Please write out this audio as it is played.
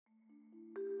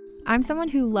I'm someone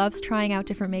who loves trying out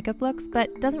different makeup looks,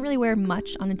 but doesn't really wear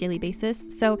much on a daily basis,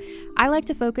 so I like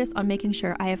to focus on making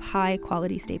sure I have high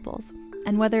quality staples.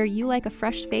 And whether you like a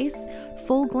fresh face,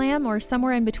 full glam, or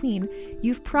somewhere in between,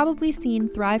 you've probably seen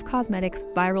Thrive Causemetics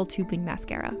Viral Tubing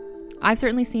Mascara. I've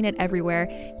certainly seen it everywhere.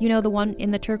 You know, the one in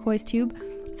the turquoise tube?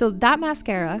 So that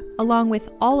mascara, along with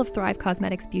all of Thrive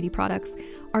Causemetics beauty products,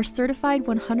 are certified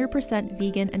 100%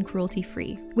 vegan and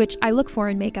cruelty-free, which I look for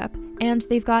in makeup, and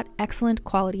they've got excellent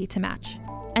quality to match.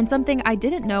 And something I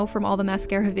didn't know from all the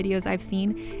mascara videos I've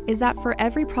seen is that for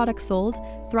every product sold,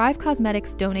 Thrive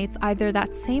Causemetics donates either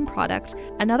that same product,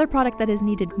 another product that is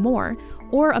needed more,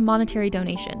 or a monetary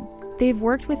donation. They've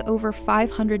worked with over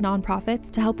 500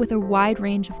 nonprofits to help with a wide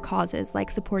range of causes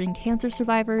like supporting cancer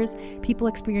survivors, people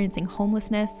experiencing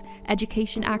homelessness,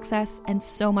 education access, and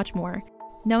so much more.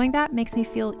 Knowing that makes me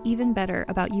feel even better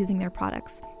about using their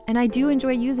products. And I do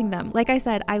enjoy using them. Like I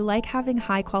said, I like having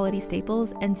high quality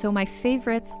staples, and so my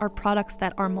favorites are products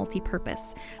that are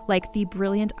multi-purpose, like the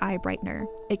Brilliant Eye Brightener.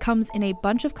 It comes in a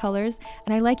bunch of colors,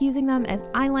 and I like using them as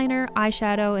eyeliner,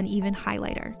 eyeshadow, and even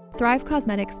highlighter. Thrive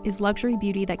Causemetics is luxury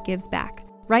beauty that gives back.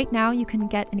 Right now, you can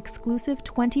get an exclusive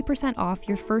 20% off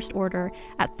your first order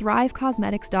at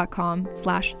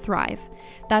thrivecausemetics.com/thrive.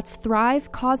 That's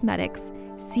Thrive Causemetics,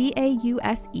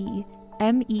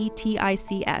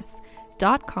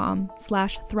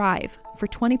 CAUSEMETICS.com/thrive for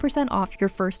 20% off your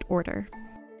first order.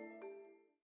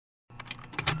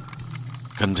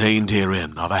 Contained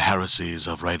herein are the heresies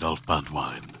of Radolf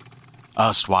Burntwine,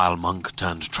 erstwhile monk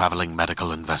turned traveling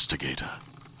medical investigator.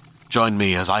 Join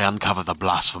me as I uncover the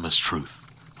blasphemous truth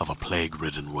of a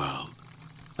plague-ridden world,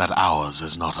 that ours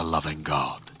is not a loving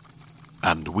God,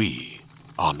 and we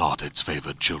are not its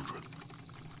favored children.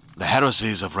 The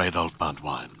Heresies of Radolf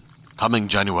Burntwine, coming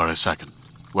January 2nd,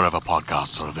 wherever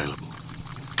podcasts are available.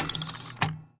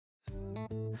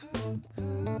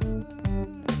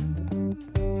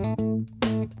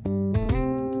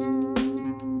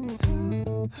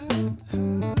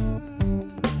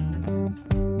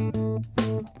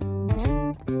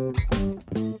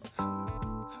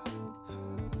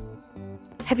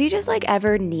 Have you just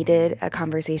ever needed a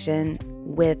conversation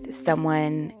with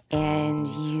someone and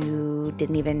you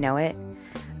didn't even know it?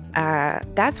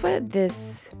 That's what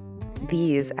these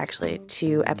actually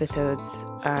 2 episodes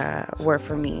were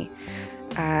for me.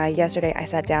 Yesterday, I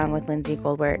sat down with Lindsay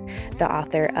Goldwert, the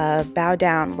author of Bow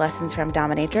Down, Lessons from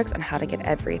Dominatrix on How to Get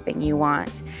Everything You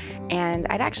Want. And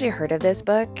I'd actually heard of this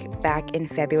book back in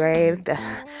February,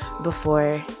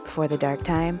 before the dark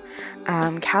time.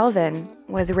 Calvin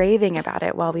was raving about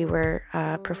it while we were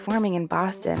performing in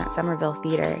Boston at Somerville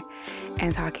Theater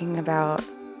and talking about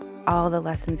all the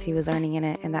lessons he was learning in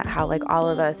it, and that how all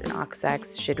of us in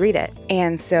OXX should read it.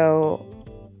 And so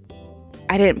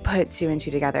I didn't put 2 and 2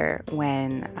 together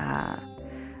when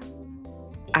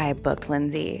I booked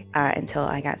Lindsay until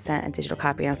I got sent a digital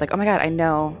copy. And I was like, oh my God, I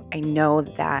know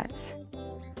that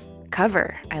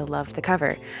cover. I loved the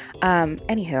cover.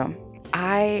 Anywho,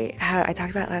 I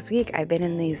talked about it last week. I've been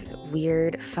in these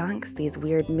weird funks, these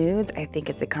weird moods. I think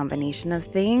it's a combination of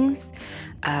things.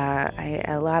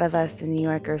 A lot of us in New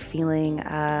York are feeling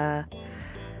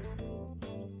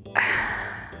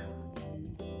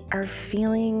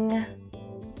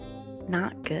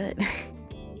not good.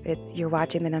 You're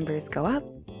watching the numbers go up.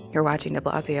 You're watching de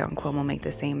Blasio and Cuomo make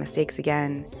the same mistakes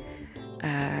again.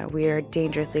 We are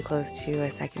dangerously close to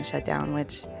a second shutdown,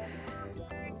 which,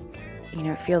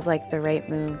 it feels like the right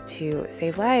move to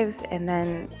save lives. And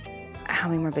then how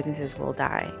many more businesses will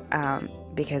die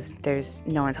because there's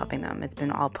no one's helping them. It's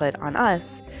been all put on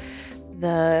us,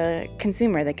 the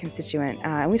consumer, the constituent.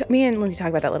 Me and Lindsay talk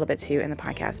about that a little bit too in the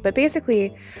podcast. But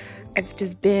basically, I've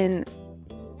just been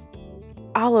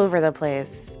all over the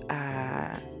place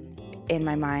in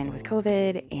my mind with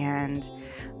COVID and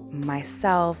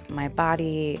myself, my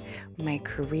body, my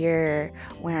career,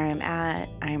 where I'm at.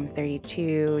 I'm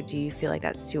 32. Do you feel like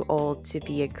that's too old to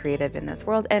be a creative in this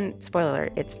world? And spoiler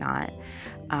alert, it's not.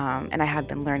 And I have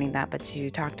been learning that, but to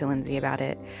talk to Lindsay about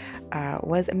it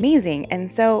was amazing. And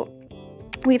so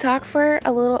we talked for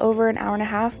a little over an hour and a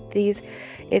half.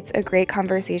 It's a great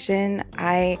conversation.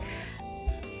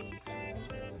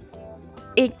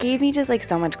 It gave me just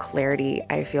so much clarity,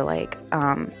 I feel like,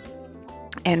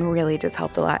 and really just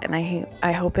helped a lot. And I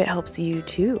hope it helps you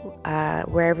too,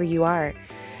 wherever you are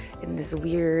in this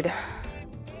weird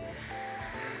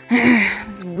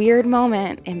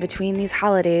moment in between these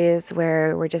holidays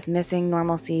where we're just missing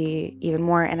normalcy even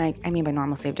more. And I mean by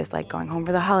normalcy of just going home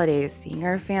for the holidays, seeing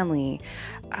our family,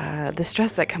 the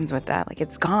stress that comes with that,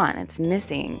 it's gone, it's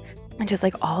missing, and just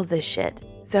all this shit.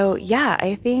 So yeah,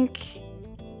 I think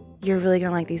you're really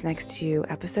gonna like these next 2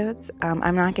 episodes.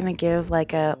 I'm not gonna give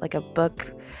like a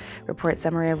book report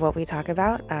summary of what we talk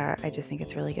about. I just think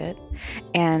it's really good,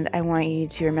 and I want you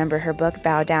to remember her book,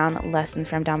 Bow Down: Lessons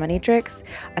from Dominatrix,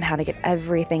 on how to get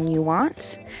everything you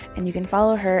want. And you can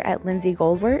follow her at Lindsay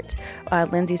Goldwert,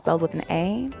 Lindsay spelled with an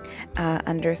A,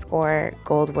 _ Goldwert,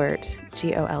 GOLDWERT,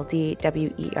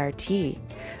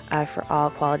 for all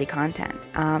quality content.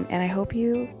 And I hope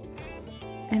you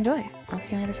enjoy. I'll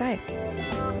see you on the other side.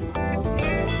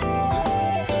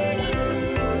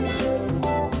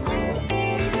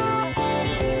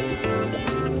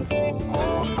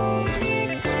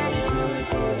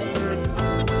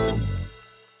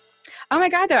 Oh my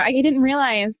God, though, I didn't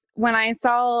realize when I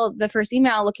saw the first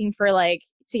email looking for like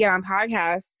to get on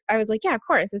podcasts, I was like, yeah, of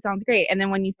course, it sounds great. And then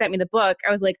when you sent me the book,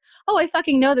 I was like, oh, I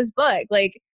fucking know this book.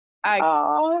 Like,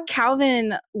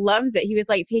 Calvin loves it. He was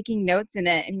like taking notes in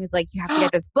it, and he was like, you have to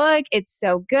get this book. It's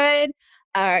so good.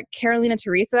 Carolina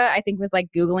Teresa, I think, was like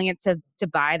Googling it to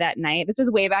buy that night. This was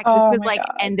way back. This was like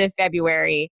end of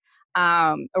February,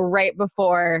 right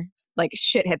before like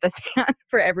shit hit the fan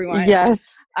for everyone.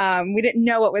 Yes. We didn't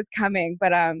know what was coming,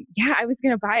 but yeah, I was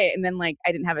gonna buy it, and then like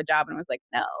I didn't have a job, and I was like,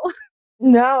 no.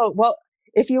 No. Well,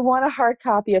 if you want a hard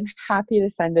copy, I'm happy to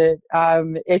send it.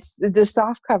 It's the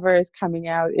soft cover is coming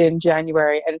out in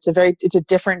January, and it's a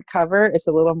different cover. It's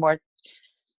a little,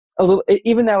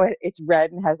 even though it's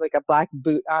red and has like a black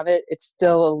boot on it, it's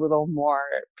still a little more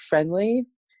friendly.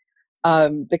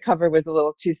 The cover was a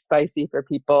little too spicy for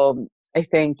people, I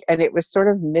think, and it was sort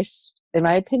of in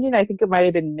my opinion, I think it might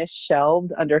have been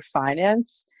misshelved under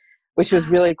finance, which was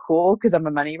really cool because I'm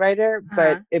a money writer,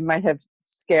 but it might have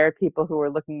scared people who were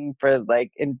looking for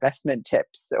like investment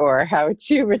tips or how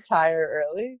to retire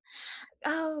early.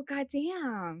 Oh,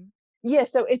 goddamn. Yeah,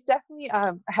 so it's definitely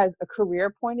has a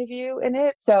career point of view in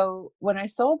it. So when I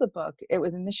sold the book, it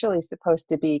was initially supposed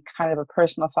to be kind of a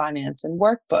personal finance and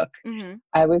workbook. Mm-hmm.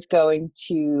 I was going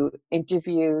to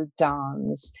interview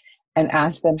doms and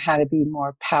ask them how to be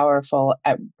more powerful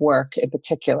at work in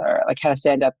particular, like how to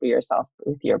stand up for yourself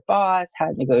with your boss, how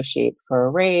to negotiate for a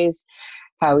raise,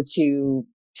 how to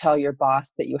tell your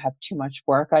boss that you have too much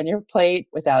work on your plate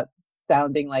without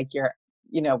sounding like you're,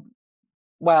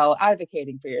 while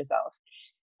advocating for yourself.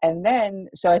 And then,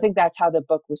 so I think that's how the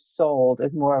book was sold,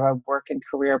 as more of a work and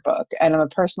career book. And I'm a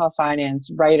personal finance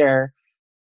writer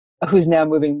who's now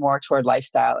moving more toward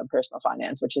lifestyle and personal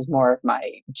finance, which is more of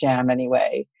my jam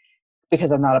anyway,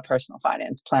 because I'm not a personal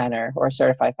finance planner or a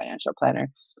certified financial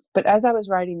planner. But as I was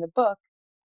writing the book,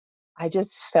 I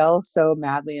just fell so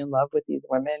madly in love with these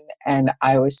women. And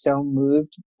I was so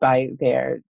moved by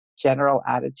their general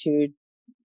attitude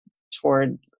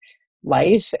toward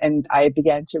life. And I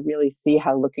began to really see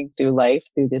how looking through life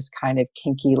through this kind of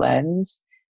kinky lens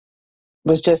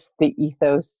was just the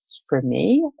ethos for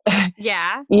me.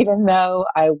 Yeah. Even though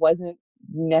I wasn't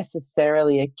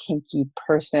necessarily a kinky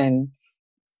person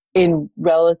in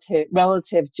relative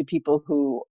to people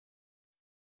who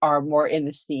are more in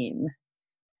the scene.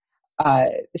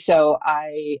 So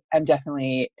I am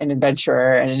definitely an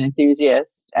adventurer and an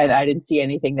enthusiast, and I didn't see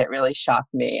anything that really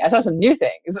shocked me. I saw some new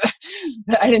things.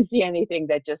 I didn't see anything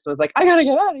that just was like, I gotta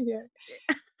get out of here.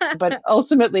 But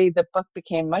ultimately, the book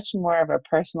became much more of a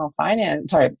personal empowerment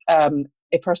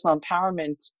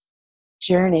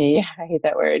journey. I hate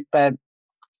that word, but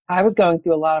I was going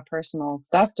through a lot of personal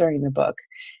stuff during the book,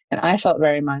 and I felt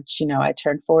very much, I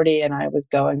turned 40 and I was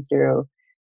going through,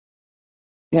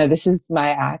 this is my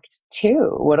act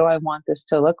too. What do I want this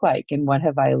to look like? And what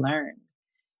have I learned?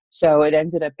 So it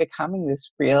ended up becoming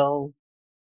this real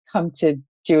come to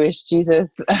Jewish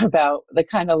Jesus about the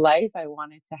kind of life I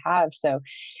wanted to have. So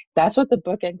that's what the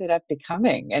book ended up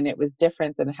becoming. And it was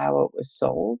different than how it was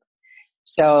sold.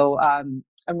 So I'm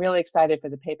really excited for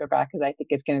the paperback because I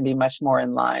think it's going to be much more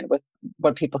in line with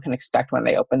what people can expect when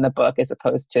they open the book, as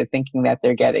opposed to thinking that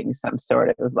they're getting some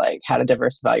sort of like how to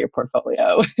diversify your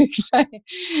portfolio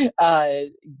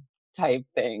type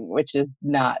thing, which is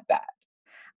not that.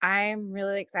 I'm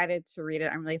really excited to read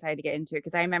it. I'm really excited to get into it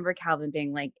because I remember Calvin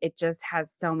being like, it just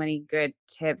has so many good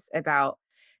tips about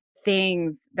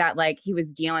things that like he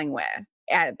was dealing with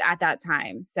at that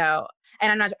time. So,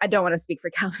 and I don't want to speak for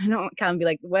Calvin. I don't want Calvin to be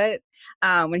like, what,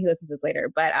 when he listens to this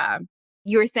later. But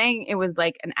you were saying it was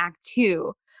like an act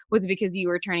 2. Was it because you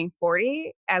were turning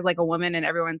 40 as like a woman and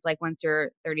everyone's like, once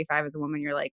you're 35 as a woman,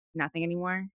 you're like nothing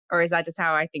anymore? Or is that just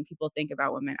how I think people think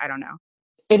about women? I don't know.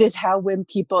 It is how women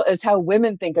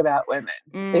think about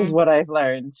women, is what I've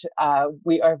learned.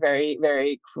 We are very,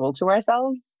 very cruel to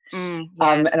ourselves. Yes.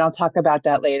 And I'll talk about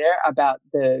that later, about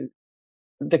the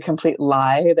complete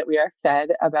lie that we are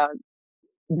fed about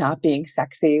not being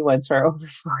sexy once we're over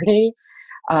 40.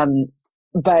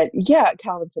 But yeah,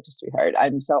 Calvin's such a sweetheart.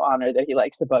 I'm so honored that he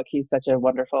likes the book. He's such a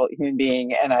wonderful human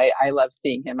being, and I love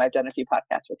seeing him. I've done a few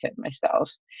podcasts with him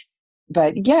myself.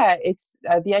 But yeah, it's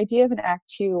the idea of an act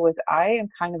two was I am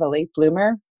kind of a late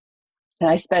bloomer, and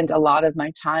I spent a lot of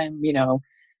my time,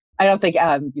 I don't think,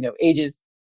 ages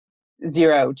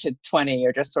 0 to 20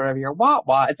 or just sort of your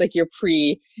wah. It's like your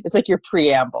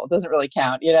preamble. It doesn't really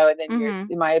count, and then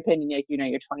in my opinion, like,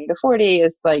 your 20 to 40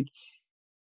 is like,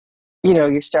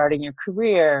 you're starting your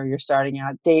career, you're starting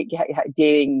out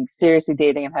dating, seriously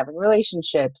dating and having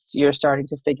relationships. You're starting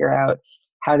to figure out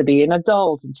how to be an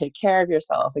adult and take care of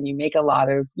yourself. And you make a lot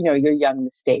of, your young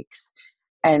mistakes.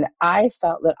 And I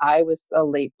felt that I was a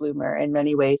late bloomer in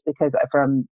many ways because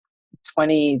from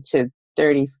 20 to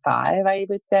 35, I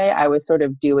would say, I was sort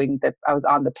of I was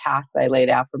on the path that I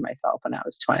laid out for myself when I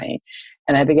was 20.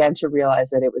 And I began to realize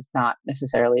that it was not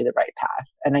necessarily the right path.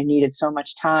 And I needed so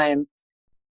much time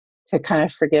to kind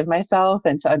of forgive myself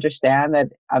and to understand that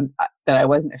I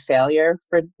wasn't a failure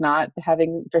for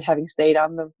having stayed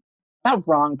on the not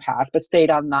wrong path, but stayed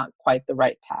on not quite the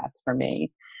right path for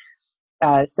me.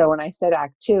 So when I said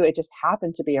act two, it just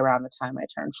happened to be around the time I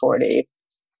turned 40. It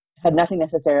had nothing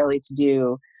necessarily to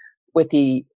do with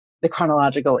the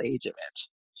chronological age of it.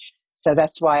 So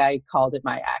that's why I called it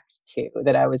my act two,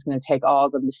 that I was going to take all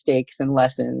the mistakes and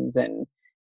lessons and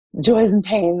joys and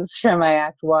pains from my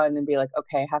act one and be like,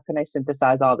 okay, how can I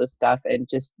synthesize all this stuff and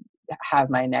just have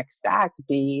my next act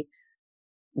be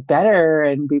better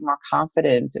and be more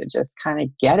confident and just kind of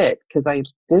get it? Because I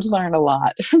did learn a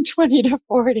lot from 20 to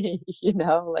 40,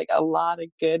 like a lot of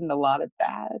good and a lot of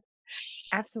bad.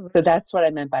 Absolutely. So that's what I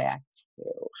meant by act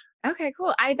two. Okay,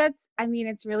 cool.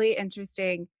 It's really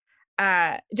interesting.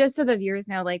 Just so the viewers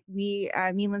know, like me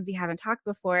and Lindsay haven't talked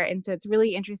before. And so it's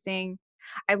really interesting.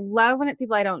 I love when it's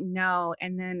people I don't know,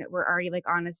 and then we're already like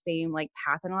on the same like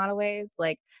path in a lot of ways.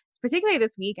 Like particularly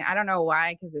this week, and I don't know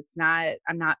why, because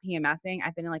I'm not PMSing.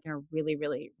 I've been in like in a really,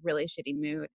 really, really shitty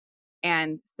mood.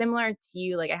 And similar to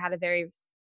you, like I had a very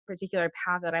particular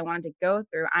path that I wanted to go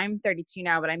through. I'm 32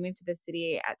 now, but I moved to the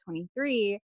city at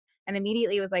 23 and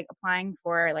immediately was like applying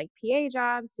for like PA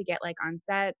jobs to get like on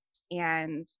sets,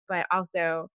 but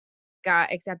also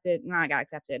got accepted.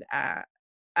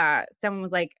 Someone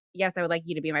was like, yes, I would like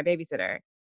you to be my babysitter,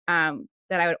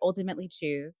 that I would ultimately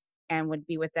choose and would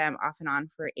be with them off and on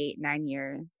for 8-9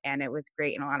 years. And it was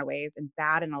great in a lot of ways and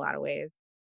bad in a lot of ways.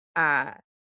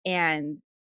 And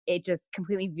it just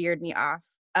completely veered me off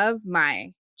of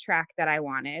my track that I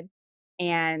wanted.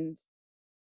 And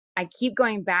I keep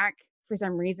going back for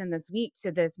some reason this week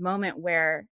to this moment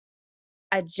where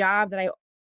a job that I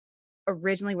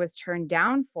originally was turned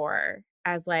down for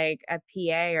as like a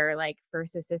PA or like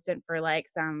first assistant for like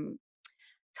some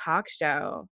talk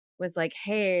show was like,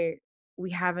 hey,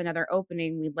 we have another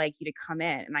opening. We'd like you to come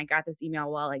in. And I got this email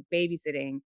while like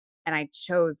babysitting, and I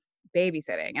chose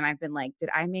babysitting. And I've been like, did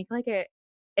I make like it?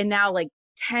 And now like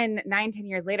 10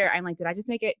 years later, I'm like, did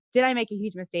I make a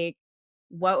huge mistake?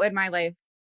 What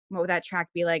would that track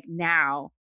be like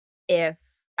now if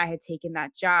I had taken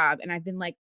that job? And I've been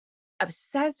like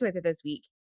obsessed with it this week.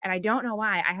 And I don't know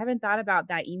why. I haven't thought about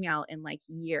that email in like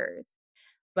years,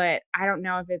 but I don't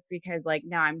know if it's because like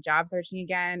now I'm job searching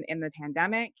again in the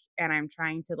pandemic and I'm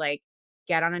trying to like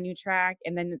get on a new track.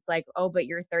 And then it's like, oh, but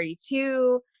you're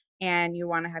 32 and you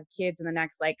want to have kids in the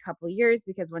next like couple of years,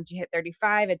 because once you hit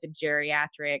 35, it's a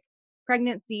geriatric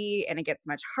pregnancy and it gets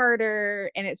much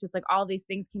harder. And it's just like all these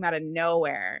things came out of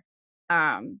nowhere.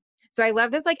 So I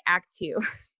love this like act two.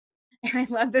 And I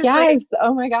love this. Yes.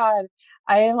 Oh my God.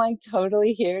 I am like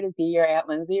totally here to be your Aunt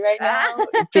Lindsay right now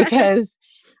because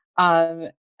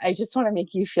I just want to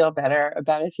make you feel better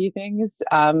about a few things.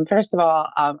 First of all,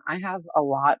 I have a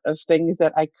lot of things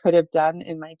that I could have done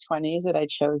in my 20s that I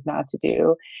chose not to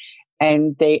do.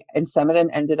 And some of them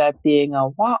ended up being a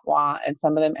wah, and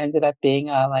some of them ended up being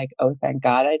a like, oh, thank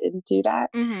God I didn't do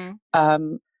that.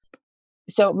 Mm-hmm.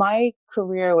 So my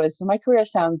career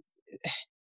sounds,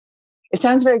 it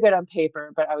sounds very good on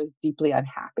paper, but I was deeply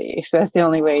unhappy. So that's the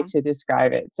only way to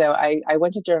describe it. So I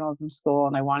went to journalism school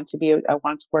and I wanted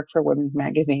to work for women's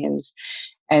magazines.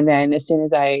 And then as soon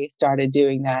as I started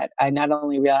doing that, I not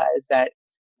only realized that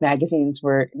magazines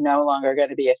were no longer going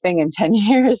to be a thing in 10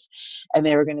 years, and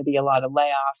there were going to be a lot of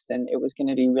layoffs and it was going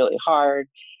to be really hard.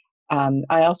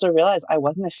 I also realized I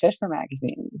wasn't a fit for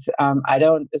magazines.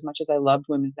 As much as I loved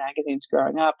women's magazines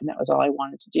growing up, and that was all I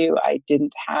wanted to do,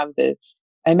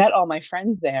 I met all my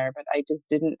friends there, but I just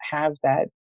didn't have that.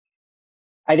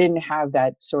 I didn't have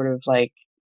that sort of like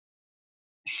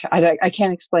I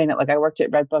can't explain it. Like I worked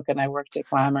at Redbook and I worked at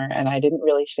Glamour, and I didn't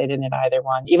really fit in at either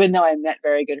one. Even though I met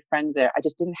very good friends there, I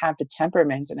just didn't have the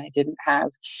temperament and I didn't have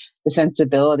the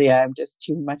sensibility. I'm just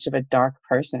too much of a dark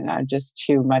person. I'm just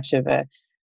too much of a,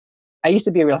 I used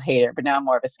to be a real hater, but now I'm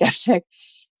more of a skeptic.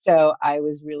 So I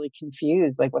was really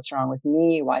confused, like what's wrong with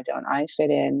me? Why don't I fit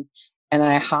in? And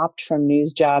I hopped from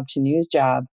news job to news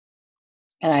job,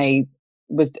 and I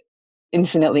was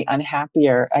infinitely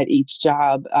unhappier at each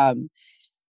job.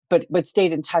 But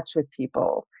stayed in touch with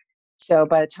people. So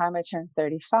by the time I turned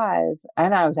 35,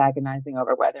 and I was agonizing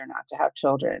over whether or not to have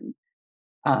children,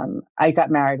 I got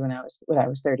married when I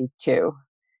was 32.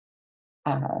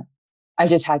 I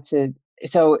just had to.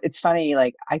 So it's funny.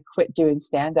 Like I quit doing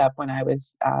stand up when I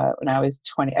was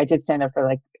 20. I did stand up for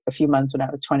like a few months when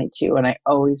I was 22, and I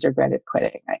always regretted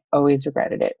quitting. I always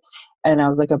regretted it. And I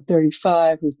was like, I'm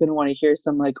 35. Who's going to want to hear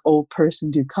some like old person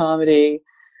do comedy?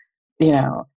 You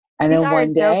know. And We then are one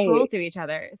so day, cruel to each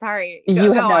other. Sorry. you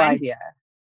have Go no on. idea.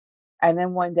 And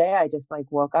then one day I just like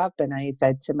woke up and I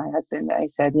said to my husband, I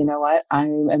said, you know what? I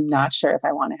am not sure if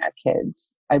I want to have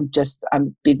kids. I'm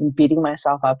beating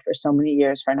myself up for so many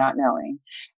years for not knowing.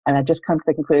 And I've just come to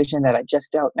the conclusion that I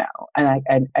just don't know.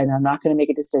 And I'm not going to make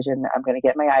a decision. I'm going to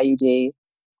get my IUD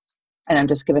and I'm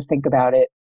just going to think about it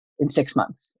in 6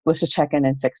 months. Let's just check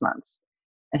in 6 months.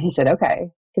 And he said, okay.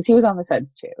 Because he was on the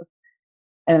fence too.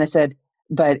 And then I said,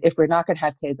 but if we're not going to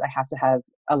have kids, I have to have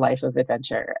a life of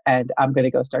adventure, and I'm going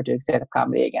to go start doing stand-up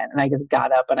comedy again. And I just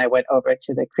got up and I went over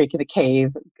to the Creek in the Cave,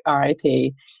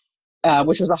 RIP,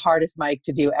 which was the hardest mic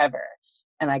to do ever.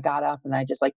 And I got up and I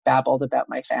just like babbled about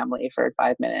my family for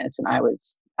 5 minutes, and I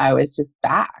was just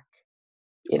back,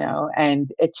 you know. And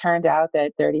it turned out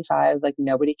that 35, like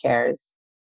nobody cares.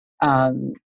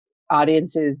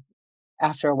 Audiences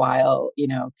after a while, you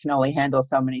know, can only handle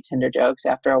so many Tinder jokes.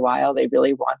 After a while, they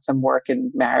really want some work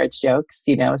and marriage jokes,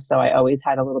 you know. So I always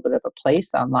had a little bit of a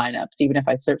place on lineups, even if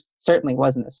I certainly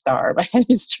wasn't a star by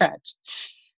any stretch.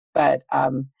 But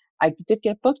I did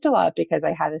get booked a lot because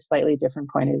I had a slightly different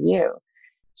point of view.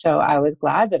 So I was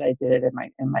glad that I did it in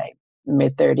my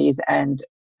mid 30s, and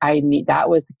that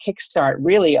was the kickstart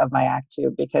really of my act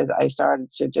too, because I started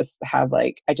to just have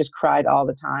like, I just cried all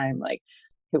the time, like,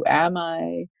 who am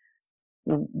I?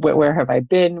 Where have I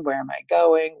been? Where am I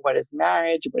going? What is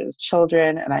marriage? What is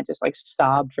children? And I just like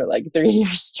sobbed for like 3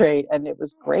 years straight. And it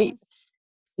was great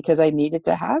because I needed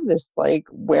to have this, like,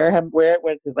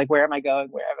 what's it like? Where am I going?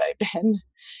 Where have I been?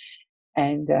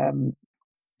 And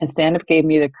stand up gave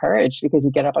me the courage, because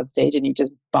you get up on stage and you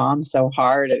just bomb so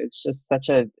hard. And it's just such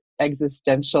a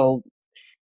existential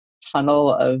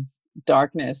tunnel of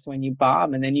darkness when you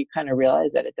bomb. And then you kind of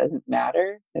realize that it doesn't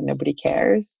matter, that nobody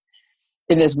cares,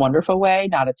 in this wonderful way,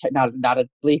 not a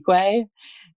bleak way.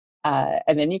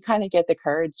 And then you kind of get the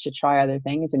courage to try other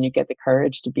things, and you get the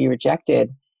courage to be rejected,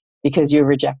 because you're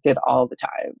rejected all the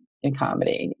time in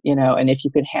comedy, you know. And if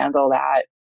you can handle that,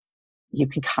 you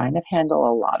can kind of handle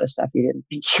a lot of stuff you didn't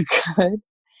think you could.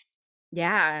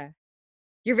 Yeah.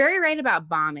 You're very right about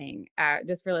bombing.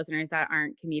 Just for listeners that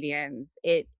aren't comedians,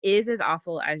 it is as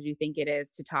awful as you think it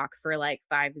is to talk for like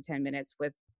 5 to 10 minutes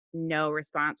with no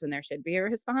response when there should be a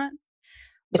response.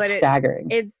 It's But staggering.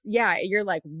 you're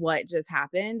like, what just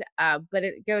happened? But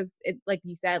it like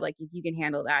you said, like if you can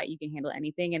handle that, you can handle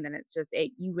anything. And then it's just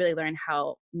you really learn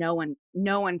how no one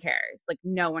cares. Like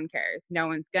no one cares. No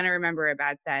one's gonna remember a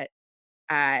bad set.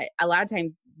 A lot of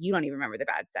times you don't even remember the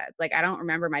bad sets. Like I don't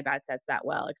remember my bad sets that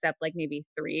well, except like maybe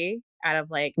 3 out of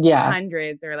like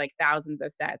hundreds or like thousands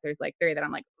of sets. There's like 3 that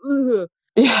I'm like, ooh.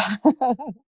 Yeah.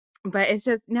 But it's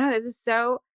just, no, this is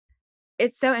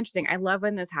it's so interesting. I love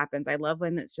when this happens. I love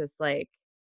when it's just like,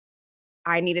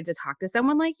 I needed to talk to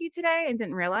someone like you today and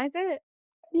didn't realize it.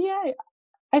 Yeah,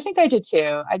 I think I did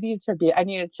too. I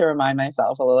needed to remind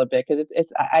myself a little bit, because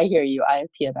I hear you. I have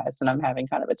PMS and I'm having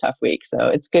kind of a tough week. So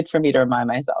it's good for me to remind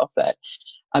myself that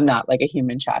I'm not like a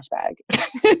human trash bag.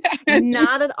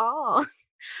 Not at all.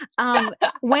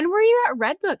 When were you at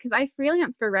Redbook? Because I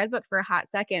freelanced for Redbook for a hot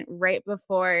second right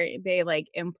before they like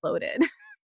imploded.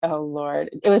 Oh Lord.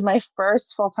 It was my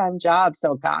first full-time job.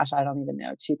 So gosh, I don't even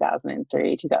know,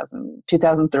 2003-ish.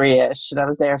 And I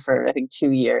was there for, I think, 2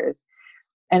 years.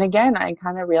 And again, I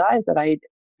kind of realized that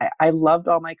I loved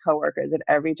all my coworkers at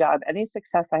every job. Any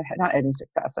success I had, not any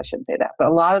success, I shouldn't say that, but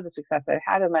a lot of the success I've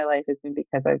had in my life has been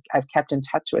because I've kept in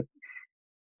touch with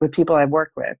people I've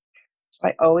worked with. So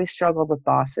I always struggled with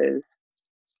bosses.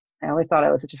 I always thought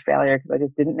I was such a failure because I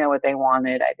just didn't know what they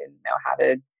wanted. I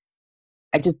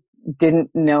just didn't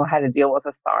know how to deal with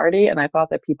authority. And I thought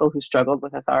that people who struggled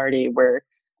with authority were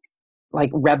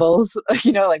like rebels,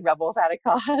 you know, like rebels without a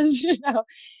cause, you know.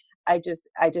 I just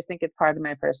think it's part of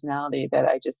my personality that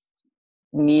I just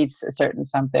needs a certain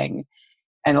something.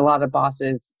 And a lot of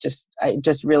bosses I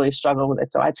just really struggle with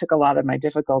it. So I took a lot of my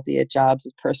difficulty at jobs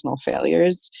as personal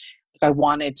failures. I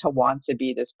wanted to want to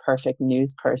be this perfect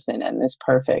news person and this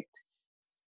perfect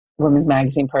women's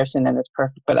magazine person and this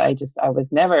perfect, but I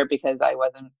was never, because I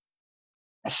wasn't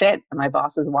a fit. And my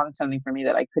bosses wanted something for me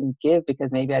that I couldn't give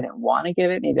because maybe I didn't want to give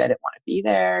it. Maybe I didn't want to be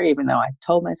there, even though I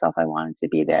told myself I wanted to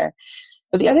be there.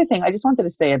 But the other thing I just wanted to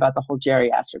say about the whole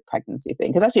geriatric pregnancy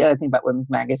thing, because that's the other thing about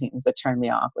women's magazines that turned me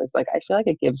off, was like, I feel like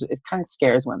it kind of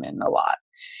scares women a lot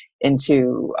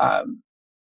into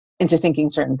thinking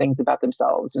certain things about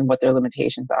themselves and what their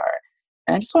limitations are.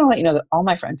 And I just want to let you know that all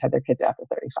my friends had their kids after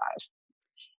 35.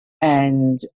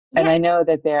 And I know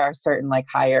that there are certain like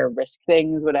higher risk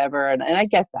things, whatever. And I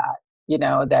get that,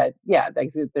 that,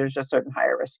 there's just certain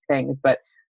higher risk things, but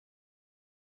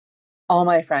all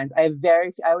my friends, I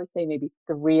would say maybe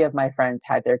 3 of my friends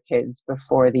had their kids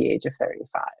before the age of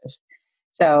 35.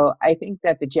 So I think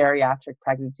that the geriatric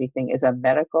pregnancy thing is a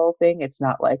medical thing. It's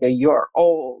not like a you're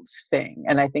old thing.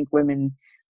 And I think women,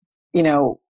 we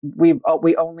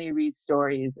only read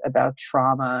stories about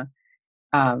trauma,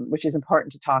 which is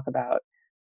important to talk about,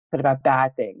 but about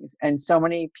bad things. And so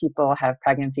many people have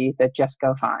pregnancies that just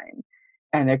go fine.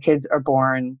 And their kids are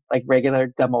born like regular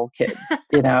dumb old kids,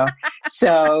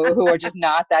 so who are just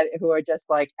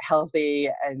like healthy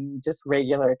and just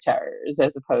regular terrors,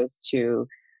 as opposed to,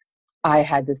 I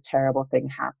had this terrible thing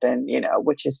happen,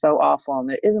 which is so awful.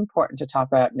 And it is important to talk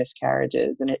about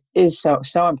miscarriages. And it is so,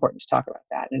 so important to talk about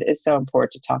that. And it is so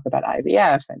important to talk about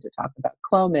IVF and to talk about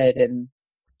Clomid and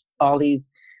all these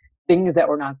things that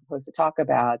we're not supposed to talk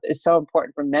about. It's so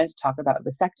important for men to talk about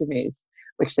vasectomies,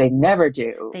 which they never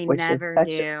do.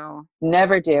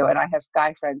 Never do. And I have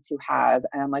guy friends who have,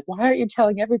 and I'm like, why aren't you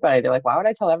telling everybody? They're like, why would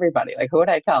I tell everybody? Like, who would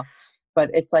I tell? But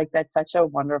it's like, that's such a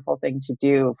wonderful thing to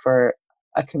do for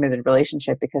a committed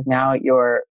relationship, because now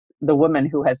you're the woman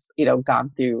who has,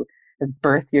 has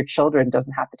birthed your children,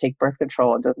 doesn't have to take birth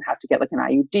control, and doesn't have to get like an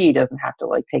IUD, doesn't have to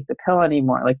like take the pill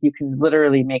anymore. Like, you can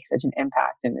literally make such an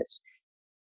impact in this,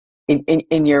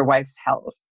 in your wife's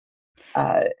health.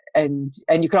 And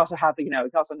you can also have, you can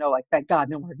also know, like, thank God,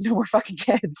 no more fucking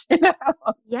kids,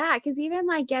 Yeah. Cause even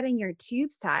like getting your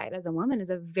tubes tied as a woman is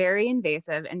a very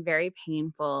invasive and very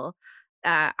painful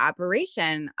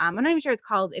operation. I'm not even sure it's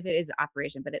called, if it is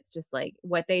operation, but it's just like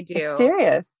what they do. It's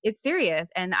serious.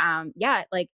 And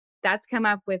like that's come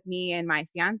up with me and my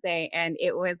fiance, and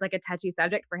it was like a touchy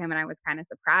subject for him. And I was kind of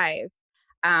surprised.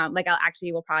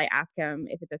 We'll probably ask him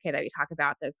if it's okay that we talk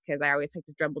about this, because I always like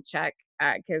to double check,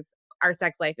 because our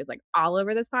sex life is like all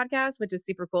over this podcast, which is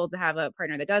super cool to have a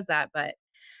partner that does that. But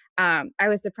I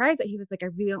was surprised that he was like, I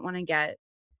really don't want to get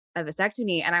a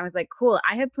vasectomy. And I was like, cool.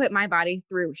 I have put my body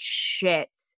through shit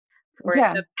for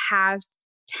the past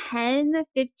 10,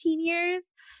 15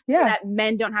 years so that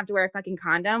men don't have to wear a fucking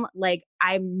condom. Like,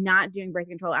 I'm not doing birth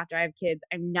control after I have kids.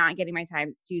 I'm not getting my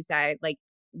times two side. Like,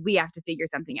 we have to figure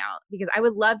something out, because I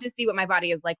would love to see what my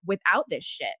body is like without this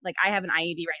shit. Like, I have an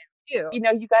IUD right now too.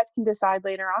 You guys can decide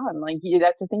later on. Like,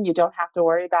 that's the thing. You don't have to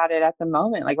worry about it at the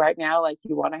moment. Like right now, like,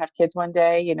 you want to have kids one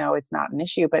day, it's not an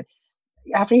issue. But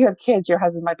after you have kids, your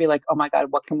husband might be like, oh my God,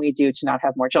 what can we do to not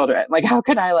have more children? Like, how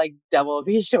can I like double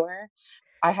be sure?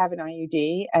 I have an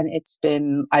IUD, and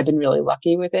I've been really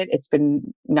lucky with it. It's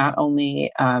been not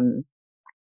only,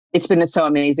 it's been so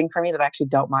amazing for me that I actually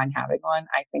don't mind having one.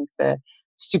 I think the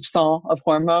soupçon of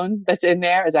hormone that's in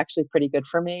there is actually pretty good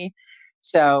for me.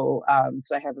 So,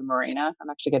 because I have a Mirena, I'm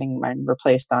actually getting mine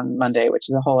replaced on Monday, which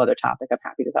is a whole other topic I'm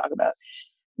happy to talk about.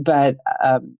 But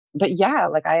yeah,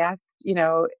 like I asked,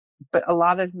 but a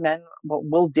lot of men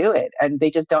will do it, and they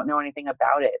just don't know anything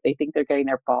about it. They think they're getting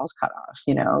their balls cut off,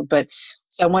 but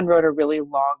someone wrote a really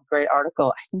long, great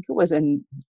article. I think it was I don't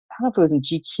know if it was in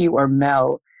GQ or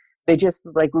Mel. They just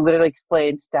like literally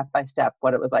explained step by step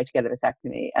what it was like to get a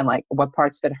vasectomy, and like what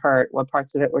parts of it hurt, what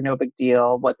parts of it were no big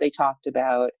deal, what they talked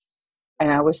about.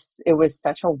 And it was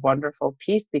such a wonderful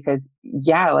piece, because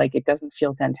like it doesn't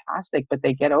feel fantastic, but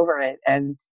they get over it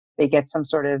and they get some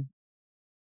sort of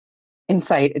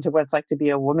insight into what it's like to be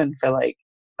a woman for like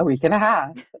a week and a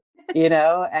half,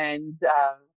 and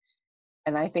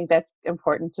I think that's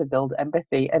important to build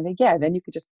empathy. And then you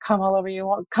could just come all over you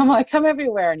want, come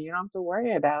everywhere, and you don't have to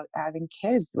worry about having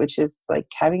kids, which is like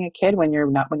having a kid when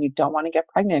you don't want to get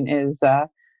pregnant is,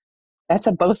 that's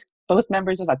a both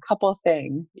members of a couple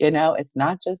thing, it's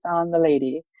not just on the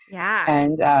lady. Yeah.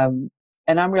 And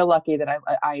I'm real lucky that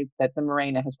that the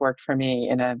Mirena has worked for me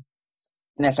in a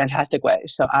fantastic way.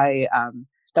 So I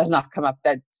does not come up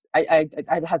that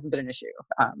it hasn't been an issue.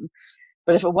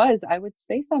 But if it was, I would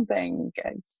say something.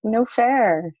 It's no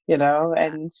fair,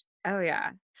 and Oh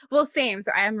yeah. Well, same.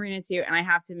 So I am Marina too, and I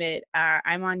have to admit,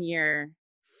 I'm on year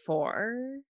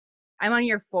 4. I'm on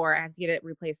year 4. I have to get it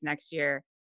replaced next year.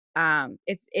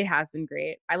 It has been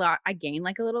great. I gained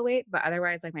like a little weight, but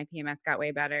otherwise, like my PMS got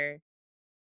way better.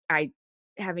 I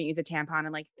haven't used a tampon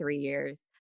in like 3 years,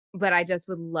 but I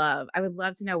would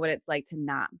love to know what it's like to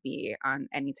not be on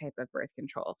any type of birth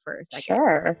control for a second.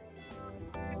 sure.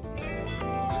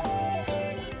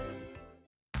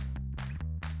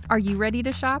 Are you ready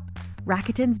to shop?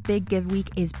 Rakuten's Big Give Week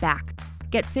is back.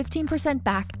 Get 15%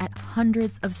 back at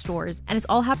hundreds of stores, and it's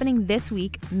all happening this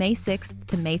week, May 6th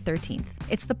to May 13th.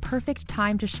 It's the perfect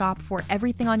time to shop for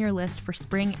everything on your list for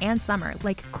spring and summer,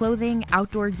 like clothing,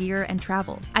 outdoor gear, and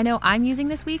travel. I know I'm using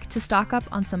this week to stock up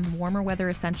on some warmer weather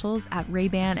essentials at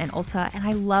Ray-Ban and Ulta, and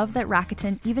I love that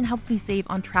Rakuten even helps me save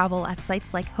on travel at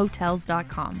sites like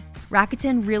Hotels.com.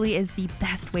 Rakuten really is the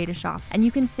best way to shop, and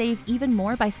you can save even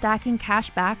more by stacking cash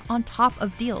back on top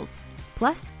of deals.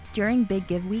 Plus, during Big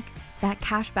Give Week, that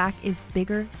cash back is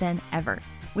bigger than ever.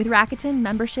 With Rakuten,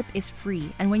 membership is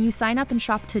free, and when you sign up and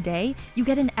shop today, you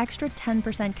get an extra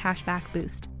 10% cash back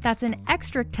boost. That's an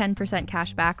extra 10%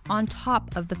 cash back on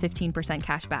top of the 15%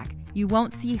 cash back. You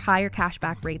won't see higher cash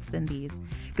back rates than these.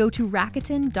 Go to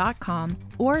Rakuten.com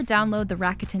or download the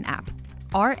Rakuten app.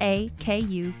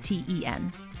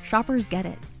 Rakuten. Shoppers get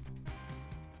it.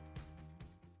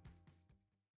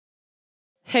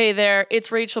 Hey there,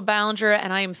 it's Rachel Ballinger,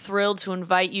 and I am thrilled to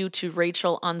invite you to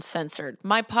Rachel Uncensored,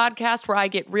 my podcast where I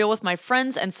get real with my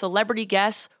friends and celebrity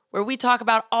guests, where we talk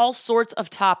about all sorts of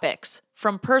topics.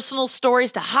 From personal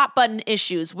stories to hot-button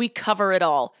issues, we cover it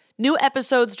all. New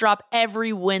episodes drop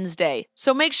every Wednesday,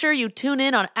 so make sure you tune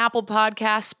in on Apple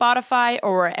Podcasts, Spotify,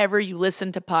 or wherever you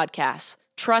listen to podcasts.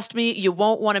 Trust me, you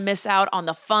won't want to miss out on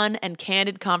the fun and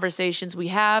candid conversations we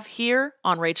have here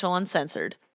on Rachel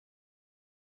Uncensored.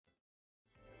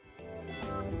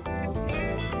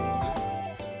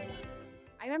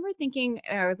 I remember thinking,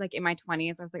 I was like in my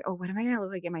 20s, I was like, oh, what am I going to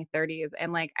look like in my 30s?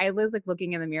 And like, I was like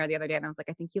looking in the mirror the other day and I was like,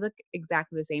 I think you look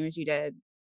exactly the same as you did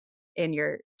in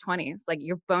your 20s. Like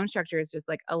your bone structure is just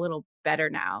like a little better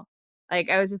now. Like,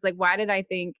 I was just like, why did I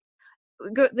think,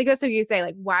 so you say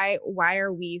like, why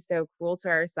are we so cruel to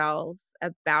ourselves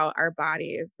about our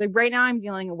bodies? Like right now I'm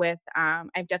dealing with,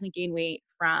 I've definitely gained weight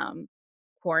from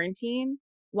quarantine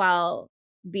while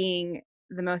being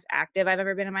the most active I've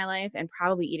ever been in my life and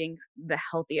probably eating the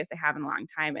healthiest I have in a long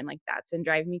time. And like, that's been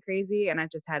driving me crazy. And I've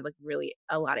just had like really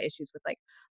a lot of issues with like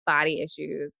body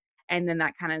issues. And then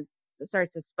that kind of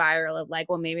starts to spiral of like,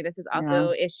 well, maybe this is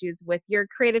also issues with your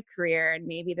creative career. And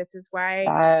maybe this is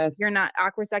why you're not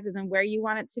awkward sex isn't where you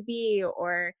want it to be,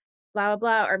 or blah,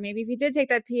 blah, blah. Or maybe if you did take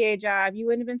that PA job, you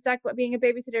wouldn't have been stuck being a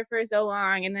babysitter for so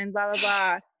long. And then blah, blah,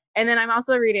 blah. And then I'm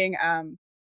also reading,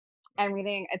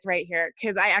 it's right here.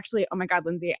 Cause I actually, oh my God,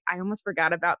 Lindsay, I almost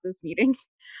forgot about this meeting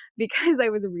because I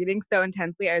was reading so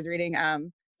intensely. I was reading,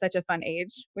 Such a Fun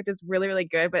Age, which is really, really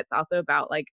good, but it's also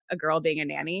about like a girl being a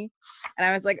nanny. And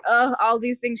I was like, oh, all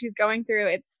these things she's going through,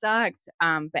 it sucks.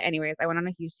 But anyways, I went on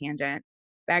a huge tangent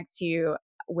back to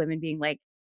women being like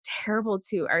terrible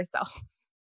to ourselves.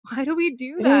 Why do we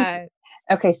do that?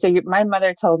 Okay, so my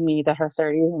mother told me that her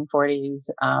 30s and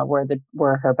 40s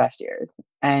were her best years,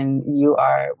 and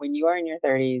when you are in your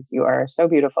 30s, you are so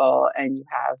beautiful, and you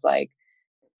have like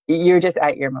you're just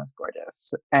at your most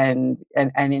gorgeous, and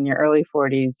in your early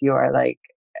 40s, you are like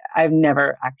I've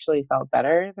never actually felt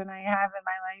better than I have in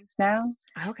my life now.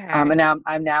 Okay, and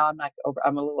now I'm like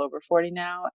I'm a little over 40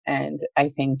 now, and I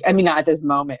think not at this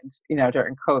moment,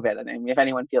 during COVID. I mean, if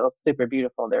anyone feels super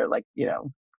beautiful, they're like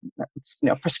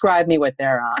prescribe me what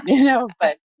they're on,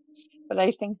 but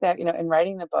I think that, in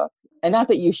writing the book, and not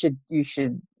that you should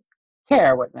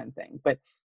care what men think, but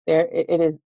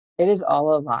it is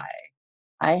all a lie.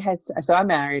 I'm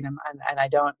married and I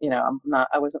don't,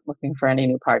 I wasn't looking for any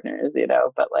new partners,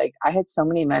 but like I had so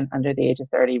many men under the age of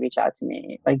 30 reach out to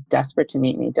me, like desperate to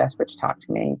meet me, desperate to talk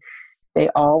to me. They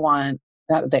all want,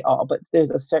 not they all, but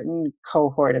there's a certain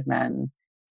cohort of men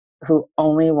who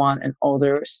only want an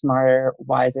older, smarter,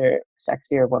 wiser,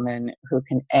 sexier woman who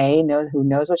can who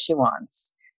knows what she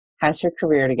wants, has her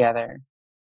career together,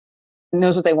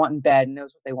 knows what they want in bed,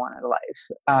 knows what they want out of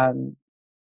life,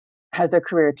 has their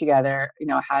career together,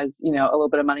 has, a little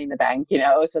bit of money in the bank,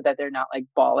 so that they're not like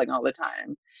bawling all the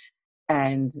time.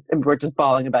 And we're just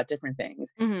bawling about different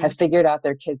things, have figured out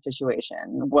their kid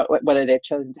situation, whether they've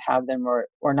chosen to have them or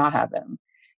not have them.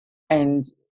 And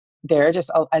they're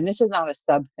just, and this is not a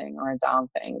sub thing or a dom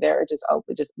thing. They're just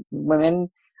women.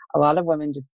 A lot of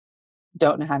women just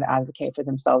don't know how to advocate for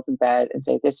themselves in bed and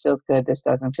say, this feels good. This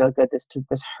doesn't feel good. This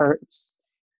hurts.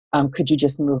 Could you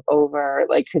just move over?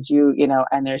 Like, could you,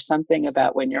 and there's something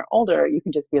about when you're older, you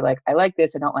can just be like, I like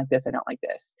this. I don't like this. I don't like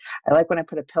this. I like when I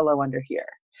put a pillow under here.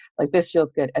 Like, this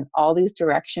feels good. And all these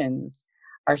directions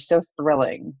are so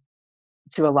thrilling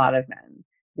to a lot of men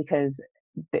because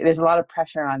there's a lot of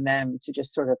pressure on them to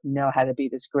just sort of know how to be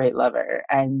this great lover,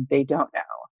 and they don't know.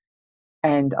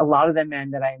 And a lot of the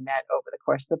men that I met over the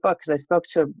course of the book, because I spoke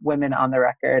to women on the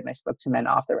record and I spoke to men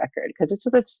off the record, because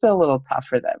it's still a little tough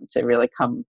for them to really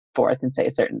come forth and say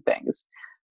certain things.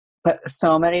 But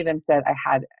so many of them said,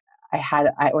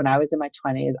 when I was in my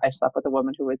 20s, I slept with a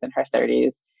woman who was in her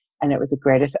 30s, and it was the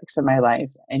greatest sex of my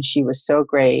life. And she was so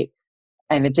great,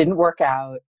 and it didn't work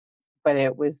out, but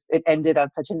it ended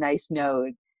on such a nice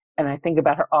note. And I think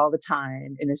about her all the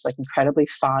time in this like incredibly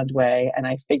fond way. And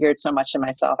I figured so much of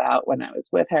myself out when I was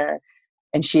with her.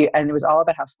 And it was all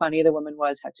about how funny the woman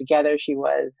was, how together she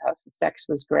was, how the sex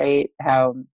was great,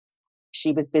 how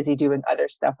she was busy doing other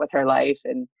stuff with her life.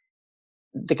 And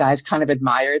the guys kind of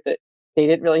admired that they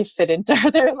didn't really fit into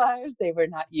their lives. They were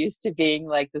not used to being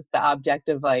like this, the object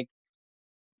of like,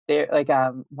 they're like,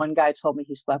 one guy told me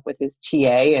he slept with his TA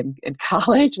in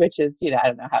college, which is, I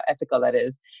don't know how ethical that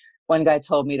is. One guy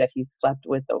told me that he slept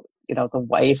with the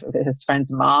wife of his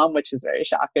friend's mom, which is very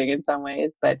shocking in some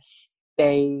ways, but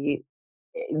they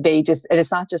just, and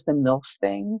it's not just a MILF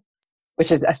thing,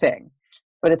 which is a thing,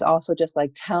 but it's also just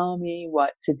like, tell me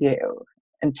what to do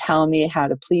and tell me how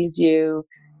to please you.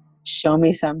 Show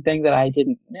me something that I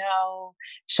didn't know.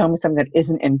 Show me something that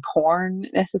isn't in porn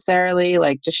necessarily.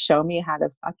 Like, just show me how to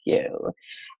fuck you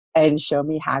and show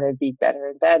me how to be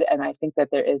better in bed. And I think that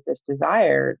there is this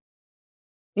desire,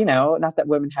 not that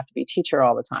women have to be teacher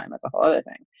all the time. That's a whole other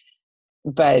thing.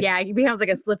 But yeah, it becomes like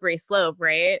a slippery slope,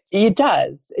 right? It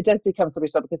does become slippery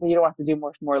slope because then you don't have to do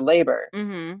more labor.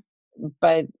 Mm-hmm.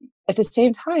 But at the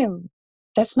same time,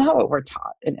 that's not what we're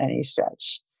taught in any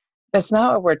stretch. That's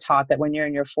not what we're taught, that when you're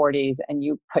in your 40s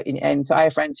and so I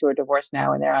have friends who are divorced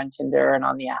now and they're on Tinder and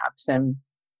on the apps, and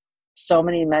so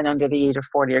many men under the age of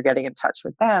 40 are getting in touch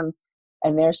with them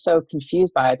and they're so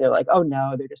confused by it. They're like, oh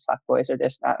no, they're just fuckboys or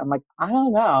this, that. I'm like, I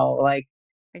don't know. Like,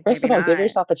 first of all, give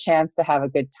yourself a chance to have a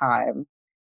good time.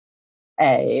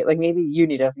 Like maybe you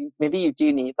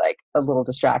do need like a little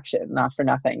distraction, not for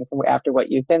nothing after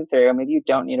what you've been through. Maybe you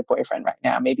don't need a boyfriend right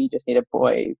now. Maybe you just need a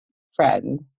boy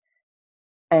friend.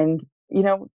 And,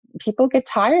 people get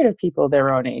tired of people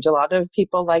their own age. A lot of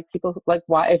people like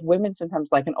why, if women sometimes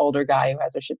like an older guy who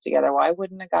has their shit together, why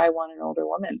wouldn't a guy want an older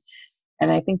woman? And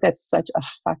I think that's such a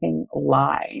fucking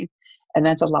lie. And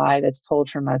that's a lie that's told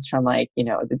from us from like,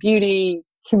 the beauty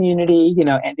community,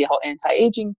 and the whole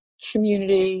anti-aging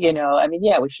community, I mean,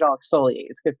 yeah, we should all exfoliate.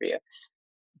 It's good for you.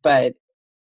 But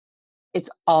it's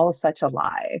all such a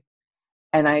lie.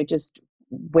 And I just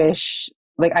wish,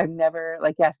 like, I've never,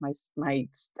 like, yes,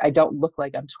 I don't look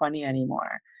like I'm 20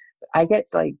 anymore. I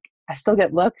still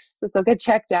get looks, I still get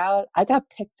checked out. I got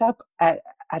picked up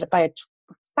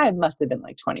I must have been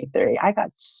like 23. I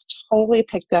got totally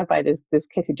picked up by this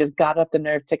kid who just got up the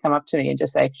nerve to come up to me and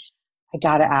just say, I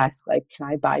gotta ask, like, can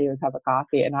I buy you a cup of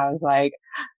coffee? And I was like,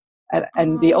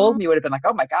 and the old me would have been like,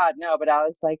 oh my God, no. But I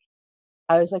was like,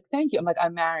 thank you. I'm like,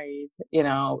 I'm married,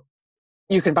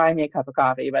 you can buy me a cup of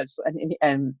coffee, but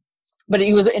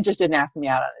he was interested in asking me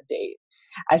out on a date.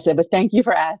 I said, but thank you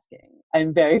for asking.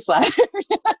 I'm very flattered.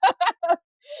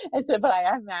 I said, but I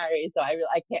am married, so I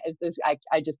can't.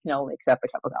 I just can only accept a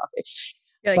cup of coffee.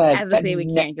 You're like, obviously,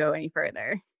 we can't go any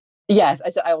further. Yes, I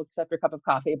said, I will accept your cup of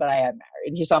coffee, but I am married.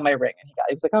 And he saw my ring, and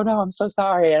he was like, oh no, I'm so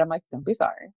sorry. And I'm like, don't be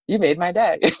sorry. You made my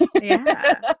day.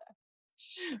 Yeah.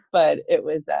 But it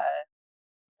was.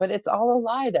 But it's all a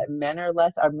lie that men are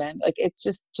men. Like, it's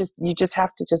just you just have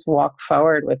to just walk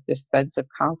forward with this sense of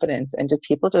confidence, and just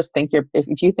people just think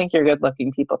if you think you're good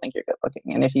looking, people think you're good looking,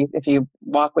 and if you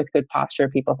walk with good posture,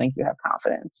 people think you have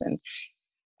confidence,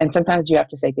 and sometimes you have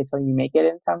to fake it till you make it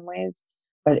in some ways.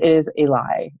 But it is a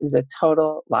lie. It is a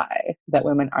total lie that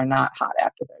women are not hot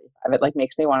after 35. It like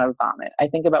makes me want to vomit. I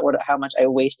think about how much I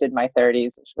wasted my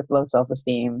 30s with low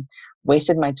self-esteem,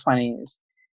 wasted my 20s.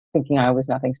 Thinking I was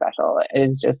nothing special. It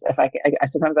is just,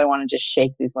 sometimes I want to just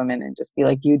shake these women and just be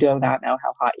like, you do not know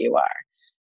how hot you are.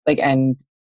 Like, and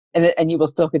you will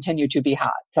still continue to be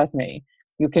hot. Trust me.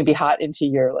 You can be hot into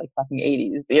your like fucking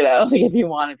 80s, like if you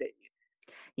want to be.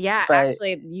 Yeah.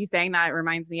 Actually, you saying that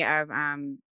reminds me of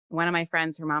one of my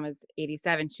friends. Her mom is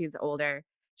 87. She's older.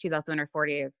 She's also in her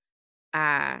 40s.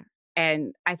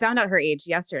 And I found out her age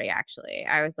yesterday, actually.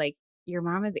 I was like, your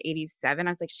mom is 87.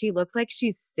 I was like, she looks like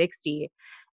she's 60.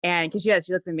 And because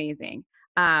she looks amazing.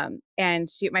 And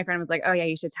my friend was like, oh yeah,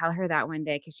 you should tell her that one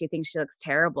day because she thinks she looks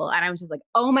terrible. And I was just like,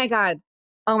 oh my God,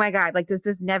 like, does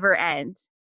this never end?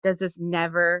 does this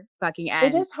never fucking It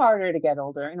end? is harder to get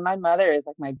older. And my mother is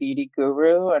like my beauty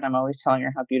guru, and I'm always telling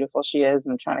her how beautiful she is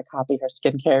and trying to copy her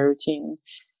skincare routine.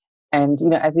 And,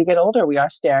 as we get older, we are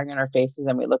staring at our faces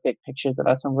and we look at pictures of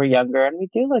us when we're younger and we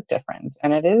do look different.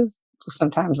 And it is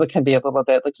sometimes it can be a little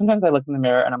bit like sometimes I look in the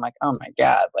mirror and I'm like, oh my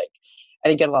God, like I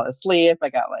didn't get a lot of sleep. I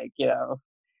got like,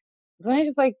 when I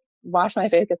just like wash my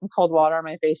face, get some cold water on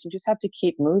my face, you just have to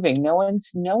keep moving. No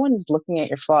one's looking at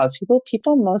your flaws.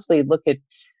 People mostly look at,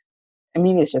 I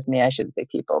mean, it's just me. I shouldn't say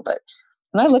people, but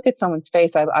when I look at someone's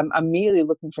face, I'm immediately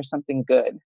looking for something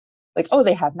good. Like, oh,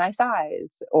 they have nice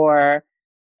eyes, or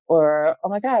oh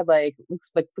my God, like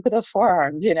look at those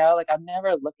forearms, like I'm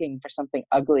never looking for something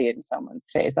ugly in someone's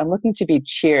face. I'm looking to be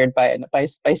cheered by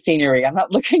scenery. I'm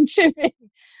not looking to be.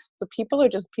 So people are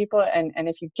just people, and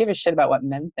if you give a shit about what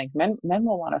men think, men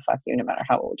will want to fuck you no matter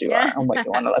how old you are and what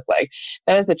you want to look like.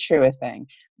 That is the truest thing.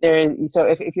 So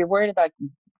if you're worried about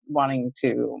wanting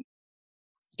to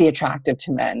be attractive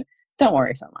to men, don't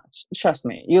worry so much. Trust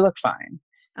me, you look fine.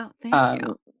 Oh, thank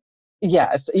you.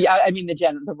 Yes, yeah. I mean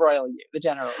the royal you, the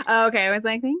general you. Oh, okay, I was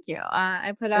like, thank you.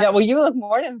 I put up. Yeah, well, you look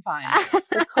more than fine.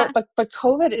 But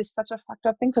COVID is such a fucked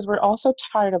up thing because we're all so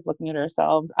tired of looking at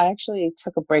ourselves. I actually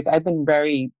took a break. I've been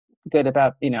very good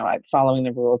about following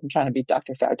the rules and trying to be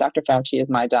Dr. Fauci. Dr. Fauci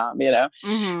is my dom,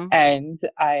 Mm-hmm. and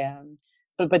I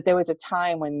but there was a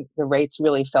time when the rates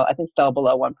really fell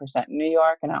below 1% in New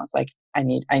York, and I was like, I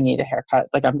need a haircut.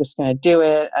 Like, I'm just going to do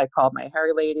it. I called my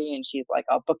hair lady and she's like,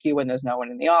 I'll book you when there's no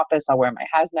one in the office. I'll wear my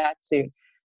hazmat suit.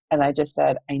 And I just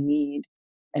said, I need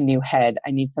a new head.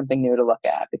 I need something new to look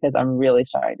at because I'm really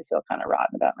starting to feel kind of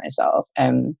rotten about myself.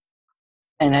 And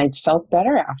I felt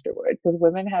better afterward because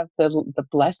women have the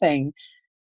blessing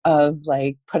of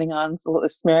like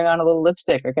smearing on a little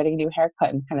lipstick or getting a new haircut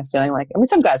and kind of feeling like, I mean,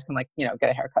 some guys can get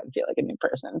a haircut and feel like a new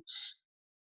person.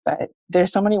 But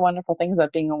there's so many wonderful things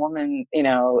about being a woman,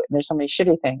 there's so many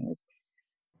shitty things.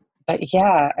 But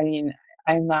yeah, I mean,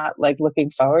 I'm not like looking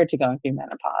forward to going through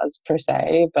menopause per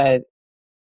se, but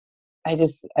I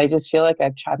just feel like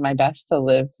I've tried my best to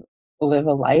live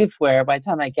a life where by the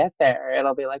time I get there,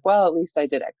 it'll be like, well, at least I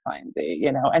did X, Y, and Z,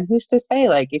 And who's to say,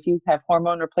 like, if you have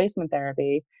hormone replacement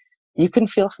therapy, you can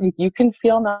feel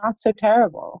not so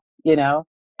terrible,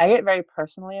 I get very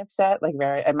personally upset,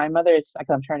 and my mother is like,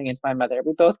 I'm turning into my mother.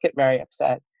 We both get very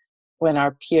upset when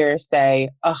our peers say,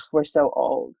 "Oh, we're so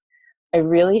old." I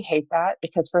really hate that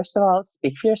because first of all,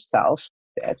 speak for yourself,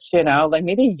 bitch. Like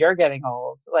maybe you're getting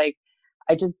old. Like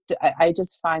I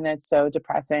just find that so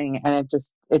depressing, and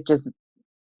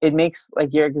it makes like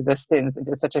your existence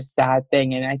into such a sad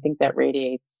thing, and I think that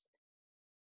radiates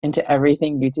into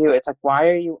everything you do. It's like, why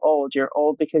are you old? You're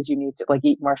old because you need to like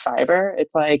eat more fiber.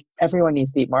 It's like everyone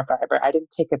needs to eat more fiber. I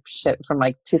didn't take a shit from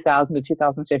like 2000 to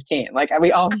 2015. Like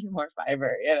we all need more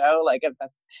fiber, like if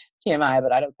that's TMI,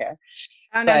 but I don't care.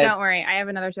 Oh no, don't worry. I have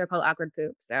another show called Awkward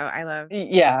Poop, so I love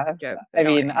jokes. So I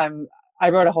mean,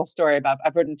 I wrote a whole story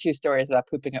I've written 2 stories about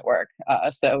pooping at work.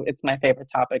 So it's my favorite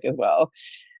topic as well.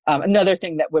 Another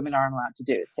thing that women aren't allowed to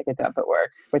do is take a dump at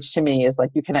work, which to me is like,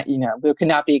 you cannot, there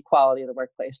cannot be equality of the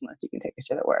workplace unless you can take a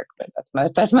shit at work. But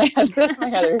that's my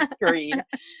other screen.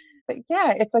 But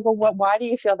yeah, it's like, well, why do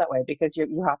you feel that way? Because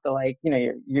you have to like,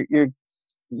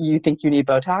 you think you need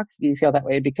Botox? Do you feel that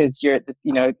way because you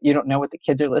don't know what the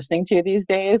kids are listening to these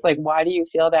days? Like, why do you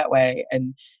feel that way?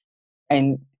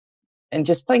 And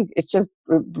just like, it's just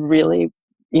really,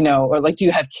 or like, do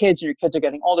you have kids and your kids are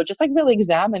getting older? Just like really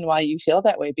examine why you feel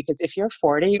that way. Because if you're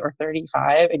 40 or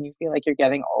 35 and you feel like you're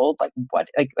getting old, like what,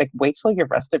 like wait till your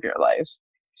rest of your life.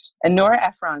 And Nora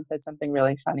Ephron said something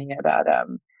really funny about,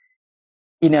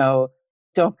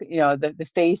 don't,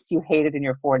 the face you hated in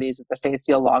your 40s is the face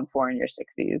you'll long for in your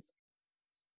 60s.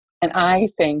 And I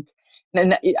think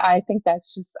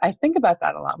that's just, I think about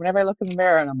that a lot. Whenever I look in the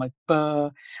mirror and I'm like,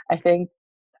 I think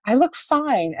I look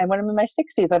fine. And when I'm in my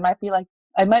 60s,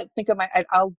 I might think of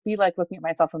I'll be like looking at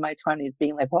myself in my 20s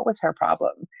being like, what was her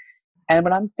problem? And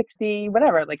when I'm 60,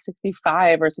 whatever, like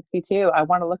 65 or 62, I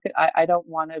want to look at, I don't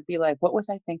want to be like, what was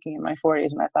I thinking in my 40s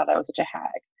when I thought I was such a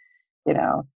hag, And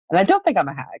I don't think I'm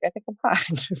a hag. I think I'm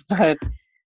fine. But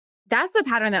that's the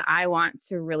pattern that I want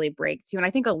to really break too. And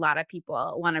I think a lot of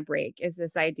people want to break is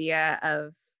this idea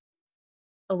of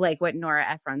like what Nora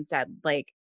Ephron said,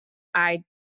 like, I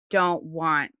don't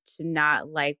want to not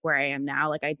like where I am now.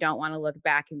 Like, I don't want to look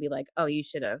back and be like, oh, you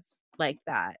should have liked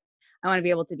that. I want to be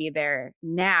able to be there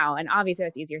now. And obviously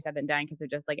that's easier said than done because of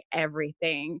just like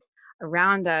everything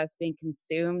around us being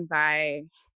consumed by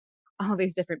all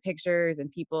these different pictures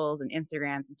and peoples and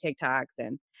Instagrams and TikToks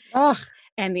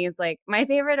and these like, my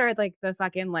favorite are like the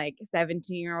fucking like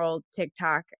 17-year-old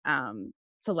TikTok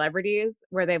celebrities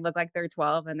where they look like they're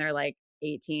 12 and they're like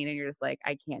 18 and you're just like,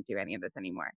 I can't do any of this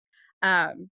anymore.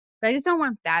 But I just don't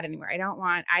want that anymore. I don't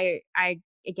want, I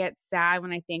get sad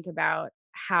when I think about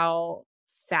how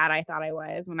fat I thought I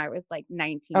was when I was like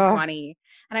 19, Oh, 20.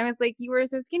 And I was like, you were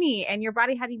so skinny and your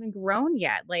body hadn't even grown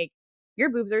yet. Like your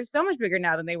boobs are so much bigger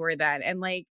now than they were then. And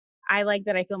like, I like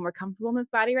that I feel more comfortable in this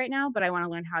body right now, but I want to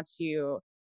learn how to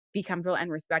be comfortable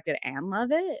and respect it and love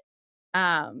it.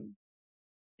 Um,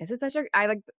 this is such a,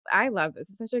 I love this.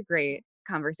 It's such a great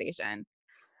conversation.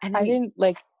 And then I didn't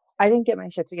like, I didn't get my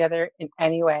shit together in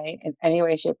any way,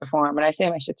 shape, or form. When I say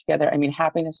my shit together, I mean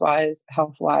happiness wise,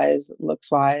 health wise,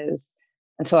 looks wise,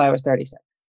 until I was 36.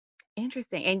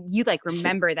 interesting. And you like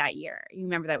remember that year. You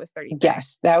remember that was 36.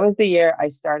 Yes, that was the year I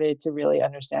started to really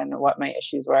understand what my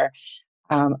issues were.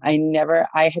 I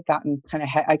had gotten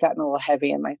I gotten a little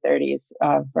heavy in my 30s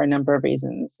for a number of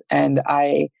reasons. And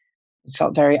I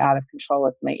felt very out of control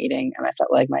with my eating. And I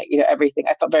felt like everything,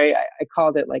 I felt I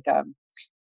called it like, I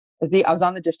was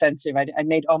on the defensive. I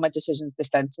made all my decisions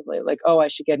defensively. Like, oh, I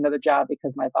should get another job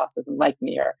because my boss doesn't like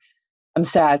me, or I'm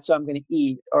sad, so I'm going to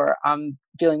eat, or I'm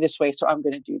feeling this way, so I'm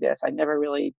going to do this. I never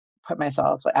really put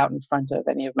myself out in front of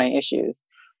any of my issues.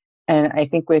 And I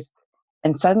think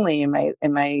and suddenly in my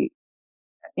late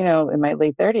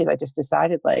 30s, I just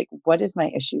decided, like, what is my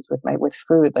issues with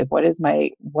food? Like, what is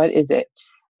it?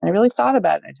 And I really thought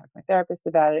about it. And I talked to my therapist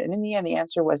about it. And in the end, the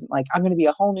answer wasn't like, I'm going to be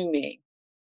a whole new me.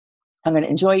 I'm going to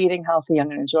enjoy eating healthy. I'm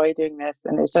going to enjoy doing this.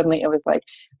 And suddenly it was like,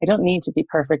 I don't need to be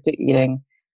perfect at eating.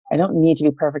 I don't need to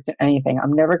be perfect at anything.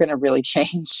 I'm never going to really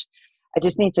change. I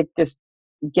just need to just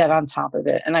get on top of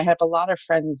it. And I have a lot of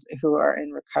friends who are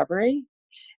in recovery,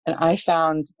 and I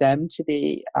found them to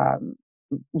be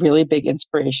really big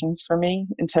inspirations for me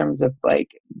in terms of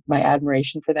like my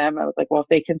admiration for them. I was like, well, if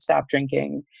they can stop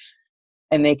drinking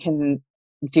and they can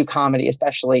do comedy,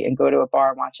 especially, and go to a bar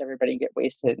and watch everybody get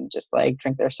wasted and just like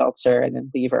drink their seltzer and then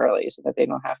leave early so that they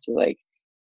don't have to like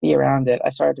be around it. I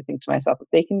started to think to myself, if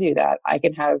they can do that, I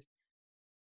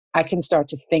can start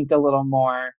to think a little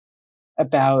more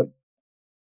about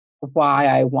why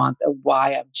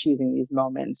I'm choosing these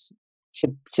moments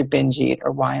to binge eat,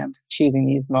 or why I'm choosing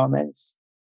these moments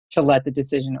to let the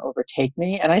decision overtake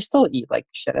me. And I still eat like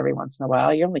shit every once in a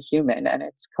while. You're only human, and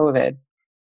it's COVID.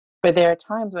 But there are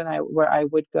times where I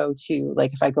would go to,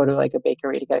 like, if I go to like a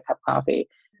bakery to get a cup of coffee,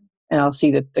 and I'll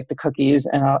see the cookies,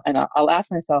 and I'll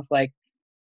ask myself, like,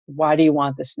 why do you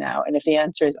want this now? And if the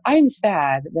answer is I'm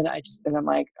sad, then I'm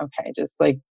like, okay, just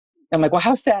like, I'm like, well,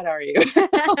 how sad are you?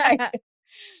 Like,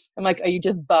 I'm like, are you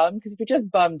just bummed? Because if you're just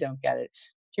bummed, don't get it.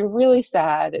 If you're really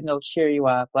sad and it'll cheer you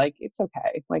up, like, it's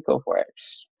okay, like, go for it.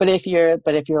 But if you're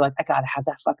like, I gotta have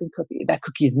that fucking cookie, that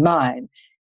cookie's mine,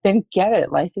 then get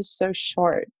it. Life is so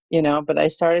short, But I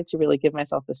started to really give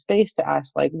myself the space to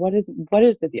ask, like, what is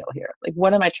the deal here? Like,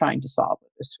 what am I trying to solve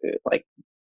with this food? Like,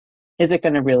 is it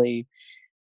going to really?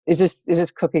 Is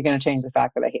this cookie going to change the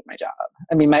fact that I hate my job?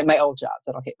 I mean, my old job,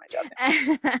 that I'll hate my job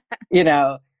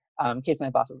now, in case my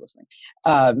boss is listening.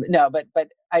 No, but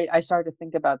I started to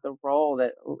think about the role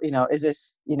that, is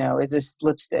this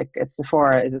lipstick at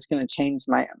Sephora, is this going to change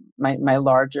my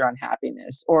larger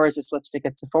unhappiness? Or is this lipstick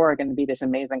at Sephora going to be this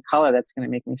amazing color that's going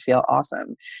to make me feel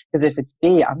awesome? Because if it's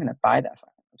B, I'm going to buy that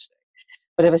fucking lipstick.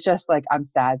 But if it's just like, I'm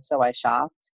sad, so I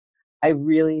shopped, I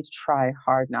really try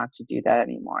hard not to do that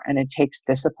anymore. And it takes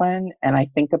discipline. And I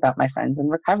think about my friends in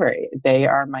recovery. They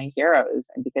are my heroes.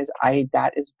 And because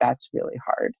that's really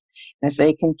hard. And if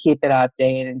they can keep it up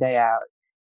day in and day out,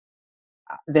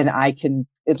 then I can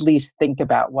at least think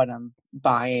about what I'm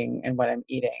buying and what I'm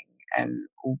eating and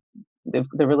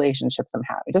the relationships I'm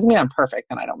having. It doesn't mean I'm perfect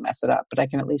and I don't mess it up, but I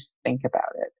can at least think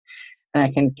about it. And I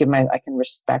can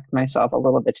respect myself a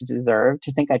little bit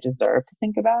to think I deserve to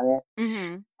think about it.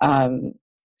 Mm-hmm.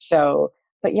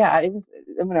 But yeah, I didn't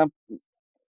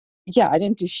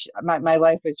do my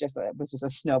life was just a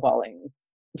snowballing,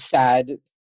 sad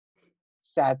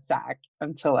sack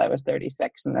until I was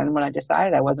 36. And then when I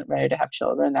decided I wasn't ready to have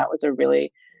children, I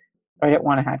didn't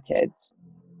want to have kids.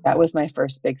 That was my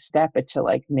first big step into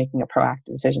like making a proactive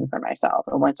decision for myself.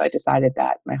 And once I decided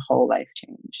that, my whole life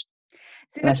changed.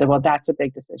 And I said, well, that's a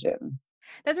big decision.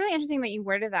 That's really interesting that you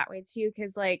worded that way too.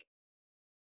 Cause like,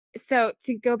 so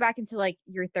to go back into like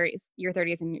your 30s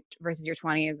and versus your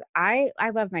 20s, I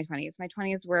love my 20s. My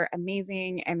 20s were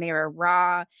amazing and they were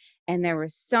raw, and there were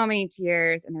so many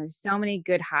tears and there were so many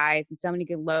good highs and so many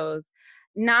good lows.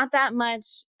 Not that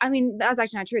much. I mean, that's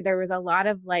actually not true. There was a lot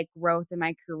of like growth in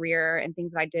my career and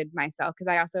things that I did myself, because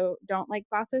I also don't like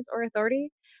bosses or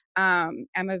authority. I'm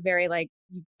a very like,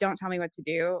 you don't tell me what to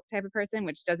do type of person,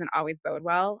 which doesn't always bode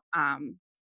well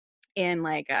in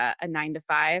like a 9 to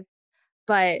 5.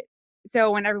 But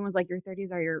so when everyone's like, your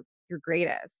 30s are your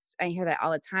greatest, I hear that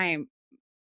all the time.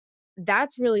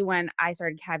 That's really when I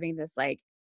started having this like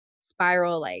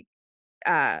spiral, like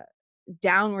uh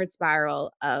downward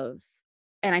spiral of,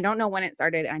 and I don't know when it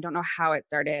started and I don't know how it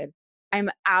started. I'm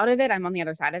out of it. I'm on the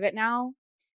other side of it now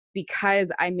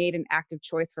because I made an active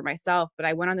choice for myself. But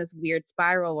I went on this weird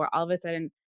spiral where all of a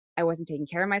sudden I wasn't taking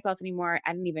care of myself anymore.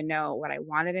 I didn't even know what I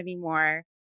wanted anymore.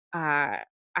 Uh,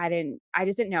 I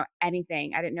just didn't know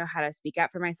anything. I didn't know how to speak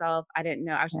up for myself. I didn't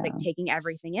know. I was just like Yeah. taking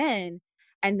everything in.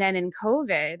 And then in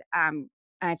COVID, and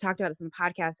I talked about this in the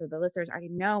podcast, so the listeners already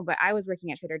know, but I was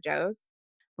working at Trader Joe's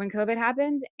when COVID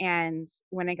happened. And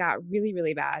when it got really,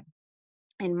 really bad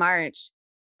in March,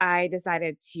 I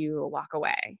decided to walk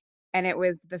away. And it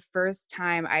was the first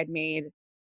time I'd made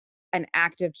an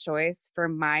active choice for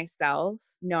myself,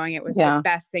 knowing it was the Yeah.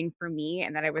 best thing for me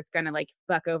and that I was going to like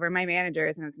fuck over my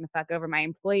managers and I was going to fuck over my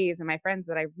employees and my friends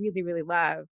that I really, really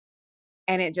love.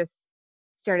 And it just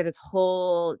started this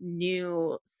whole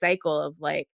new cycle of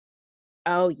like,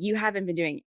 oh, you haven't been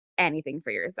doing anything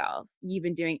for yourself. You've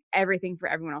been doing everything for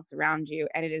everyone else around you.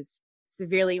 And it is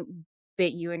severely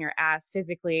bit you in your ass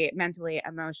physically, mentally,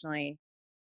 emotionally.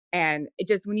 And it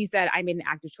just, when you said I made an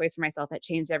active choice for myself, that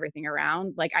changed everything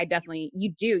around. Like, I definitely,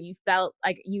 you felt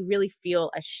like you really feel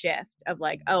a shift of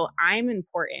like, oh, I'm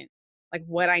important. Like,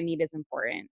 what I need is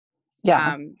important. Yeah.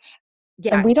 Um,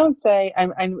 yeah. And we don't say,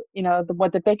 and you know,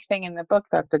 what the big thing in the book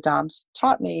that the Doms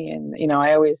taught me, and you know,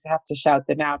 I always have to shout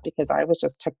them out because I was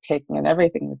just taking in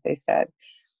everything that they said.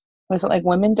 Was like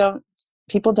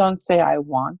people don't say I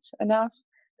want enough,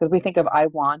 because we think of I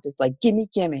want as like gimme,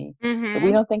 gimme, but we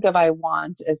Mm-hmm. don't think of I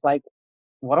want as like,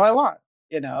 what do I want?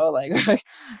 You know, like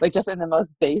like just in the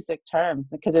most basic terms,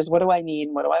 because there's what do I need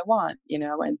and what do I want, you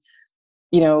know, and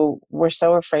you know, we're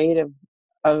so afraid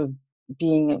of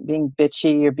being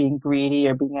bitchy or being greedy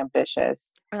or being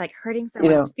ambitious, Or like hurting you know,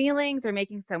 someone's feelings or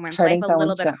making someone's life hurting a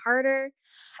little someone's bit harder.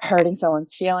 hurting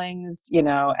someone's feelings, you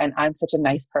know, and I'm such a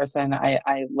nice person.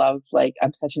 I love, like,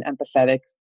 I'm such an empathetic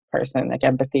person. Like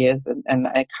empathy is, and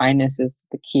kindness is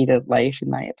the key to life, in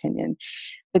my opinion.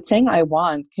 But saying I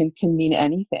want can mean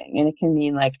anything. And it can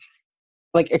mean like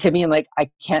it could mean like I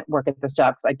can't work at this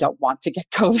job because I don't want to get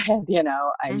COVID. You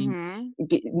know, I mean,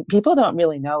 Mm-hmm. people don't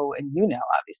really know, and you know,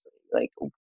 obviously, like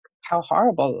how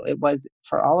horrible it was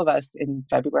for all of us in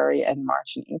February and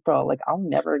March and April. Like I'll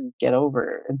never get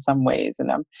over in some ways. And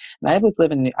I was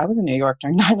in New York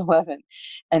during 9/11,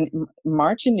 and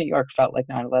March in New York felt like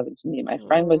 9/11 to me.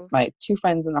 My two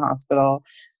friends in the hospital.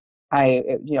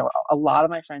 You know, a lot of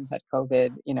my friends had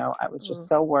COVID. You know, I was just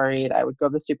Ooh. so worried. I would go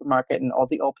to the supermarket and all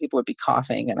the old people would be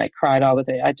coughing and I cried all the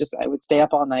day. I would stay up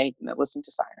all night and listen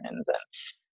to sirens. And,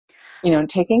 you know,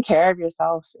 taking care of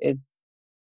yourself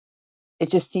it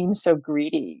just seems so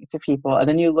greedy to people. And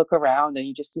then you look around and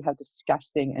you just see how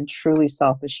disgusting and truly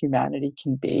selfish humanity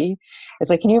can be.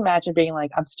 It's like, can you imagine being like,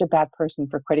 I'm such a bad person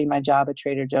for quitting my job at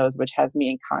Trader Joe's, which has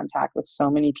me in contact with so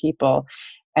many people.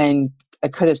 And I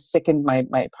could have sickened my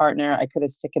partner. I could have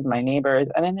sickened my neighbors.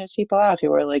 And then there's people out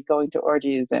who are like going to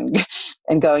orgies and,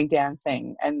 and going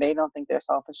dancing, and they don't think they're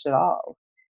selfish at all.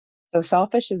 So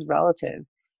selfish is relative.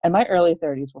 And my early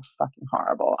 30s were fucking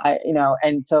horrible. You know,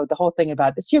 and so the whole thing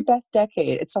about it's your best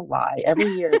decade, it's a lie. Every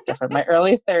year is different. My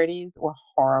early 30s were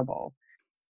horrible.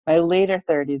 My later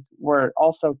 30s were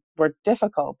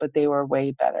difficult, but they were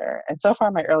way better. And so far,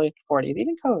 my early 40s,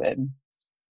 even COVID,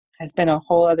 has been a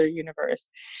whole other universe.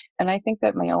 And I think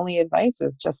that my only advice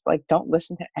is just like don't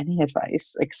listen to any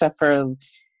advice except for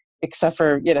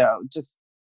you know, just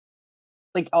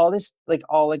like all this, like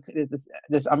all like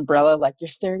this umbrella, like your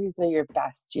 30s are your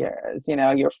best years, you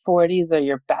know, your 40s are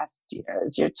your best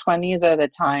years, your 20s are the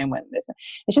time when this.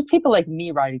 It's just people like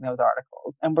me writing those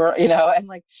articles, and we're, you know, and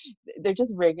like they're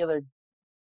just regular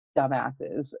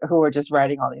dumbasses who are just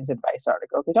writing all these advice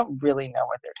articles. They don't really know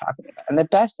what they're talking about. And the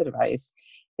best advice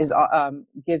is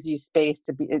gives you space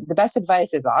to be. The best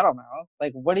advice is, I don't know,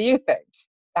 like, what do you think?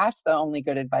 That's the only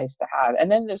good advice to have. And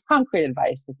then there's concrete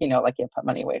advice, like, you know, like you put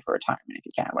money away for retirement if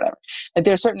you can, whatever. Like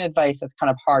there's certain advice that's kind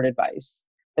of hard advice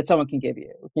that someone can give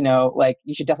you, you know, like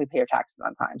you should definitely pay your taxes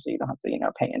on time so you don't have to, you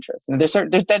know, pay interest. And there's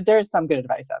some good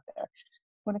advice out there.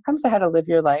 When it comes to how to live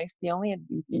your life,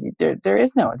 there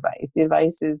is no advice. The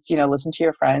advice is, you know, listen to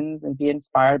your friends and be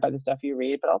inspired by the stuff you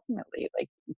read. But ultimately, like,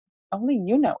 only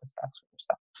you know what's best for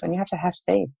yourself, and you have to have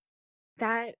faith.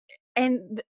 That,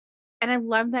 and I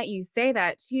love that you say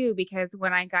that too, because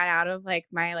when I got out of like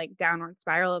my like downward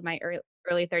spiral of my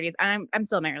early 30s, and I'm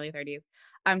still in my early 30s.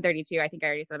 I'm 32. I think I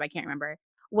already said that, I can't remember.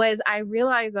 Was I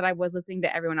realized that I was listening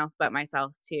to everyone else but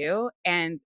myself too.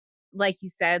 And like you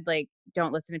said, like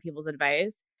don't listen to people's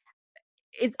advice.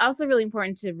 it's also really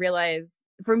important to realize,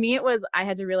 for me, I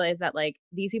had to realize that like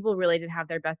these people really did have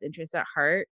their best interests at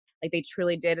heart. Like they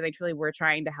truly did, and they truly were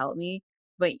trying to help me.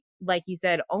 But like you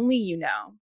said, only you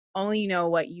know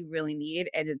what you really need.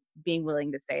 And it's being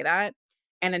willing to say that.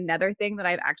 And another thing that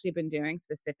I've actually been doing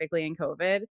specifically in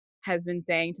COVID has been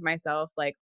saying to myself,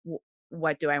 like,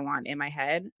 what do I want in my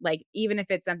head? Like, even if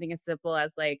it's something as simple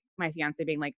as like my fiance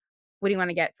being like, what do you want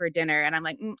to get for dinner? And I'm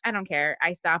like, I don't care.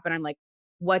 I stop and I'm like,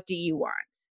 what do you want?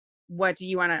 What do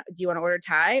you want to order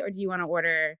Thai or do you want to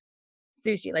order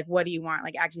sushi? Like, what do you want?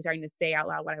 Like actually starting to say out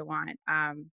loud what I want.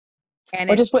 And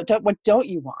or just what don't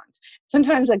you want?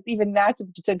 Sometimes like even that's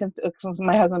just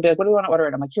my husband will be like, what do you want to order?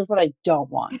 And I'm like, here's what I don't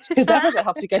want, because that actually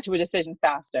helps you get to a decision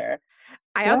faster.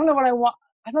 I don't know what I want.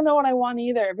 I don't know what I want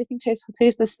either. Everything tastes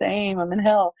the same. I'm in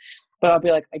hell. But I'll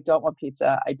be like, I don't want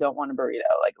pizza. I don't want a burrito.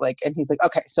 Like, and he's like,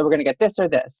 okay, so we're gonna get this or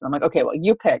this. And I'm like, okay, well,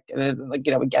 you pick. And then, like,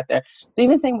 we get there. So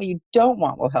even saying what you don't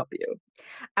want will help you.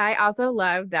 I also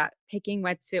love that picking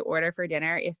what to order for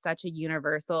dinner is such a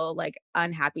universal, like,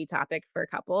 unhappy topic for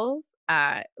couples.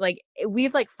 Like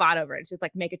we've like fought over it. It's just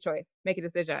like make a choice, make a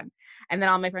decision, and then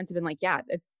all my friends have been like, yeah,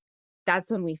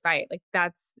 that's when we fight. Like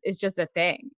it's just a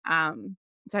thing.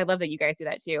 So I love that you guys do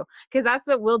that too, because that's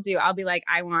what we'll do. I'll be like,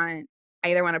 I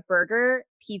either want a burger,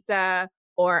 pizza,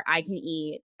 or I can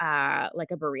eat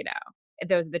like a burrito.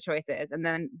 Those are the choices. And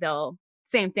then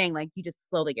same thing, like you just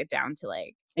slowly get down to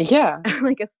like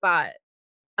like a spot.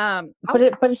 But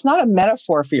it's not a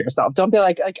metaphor for yourself. Don't be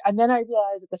like, and then I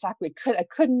realized that the fact I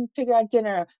couldn't figure out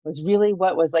dinner was really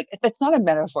what was like, it's not a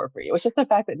metaphor for you. It's just the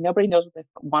fact that nobody knows what they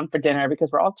want for dinner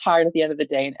because we're all tired at the end of the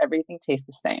day and everything tastes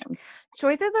the same.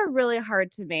 Choices are really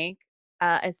hard to make,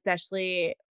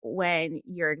 especially when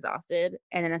you're exhausted,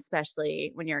 and then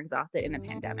especially when you're exhausted in a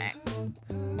pandemic.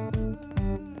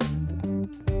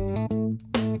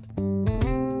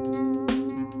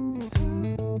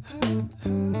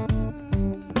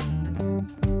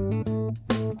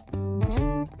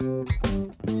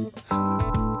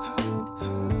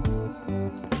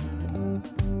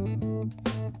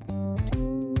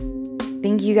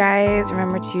 Thank you guys.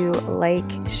 Remember to like,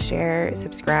 share,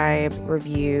 subscribe,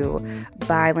 review,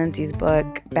 buy Lindsay's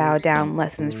book, Bow Down: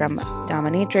 Lessons from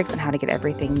Dominatrix on how to get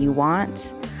everything you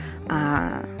want.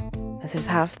 That's just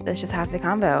half the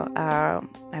convo.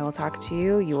 I will talk to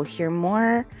you. You will hear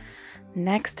more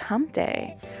next hump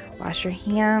day. Wash your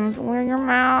hands, wear your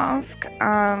mask.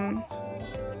 I'll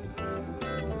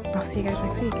see you guys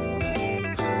next week.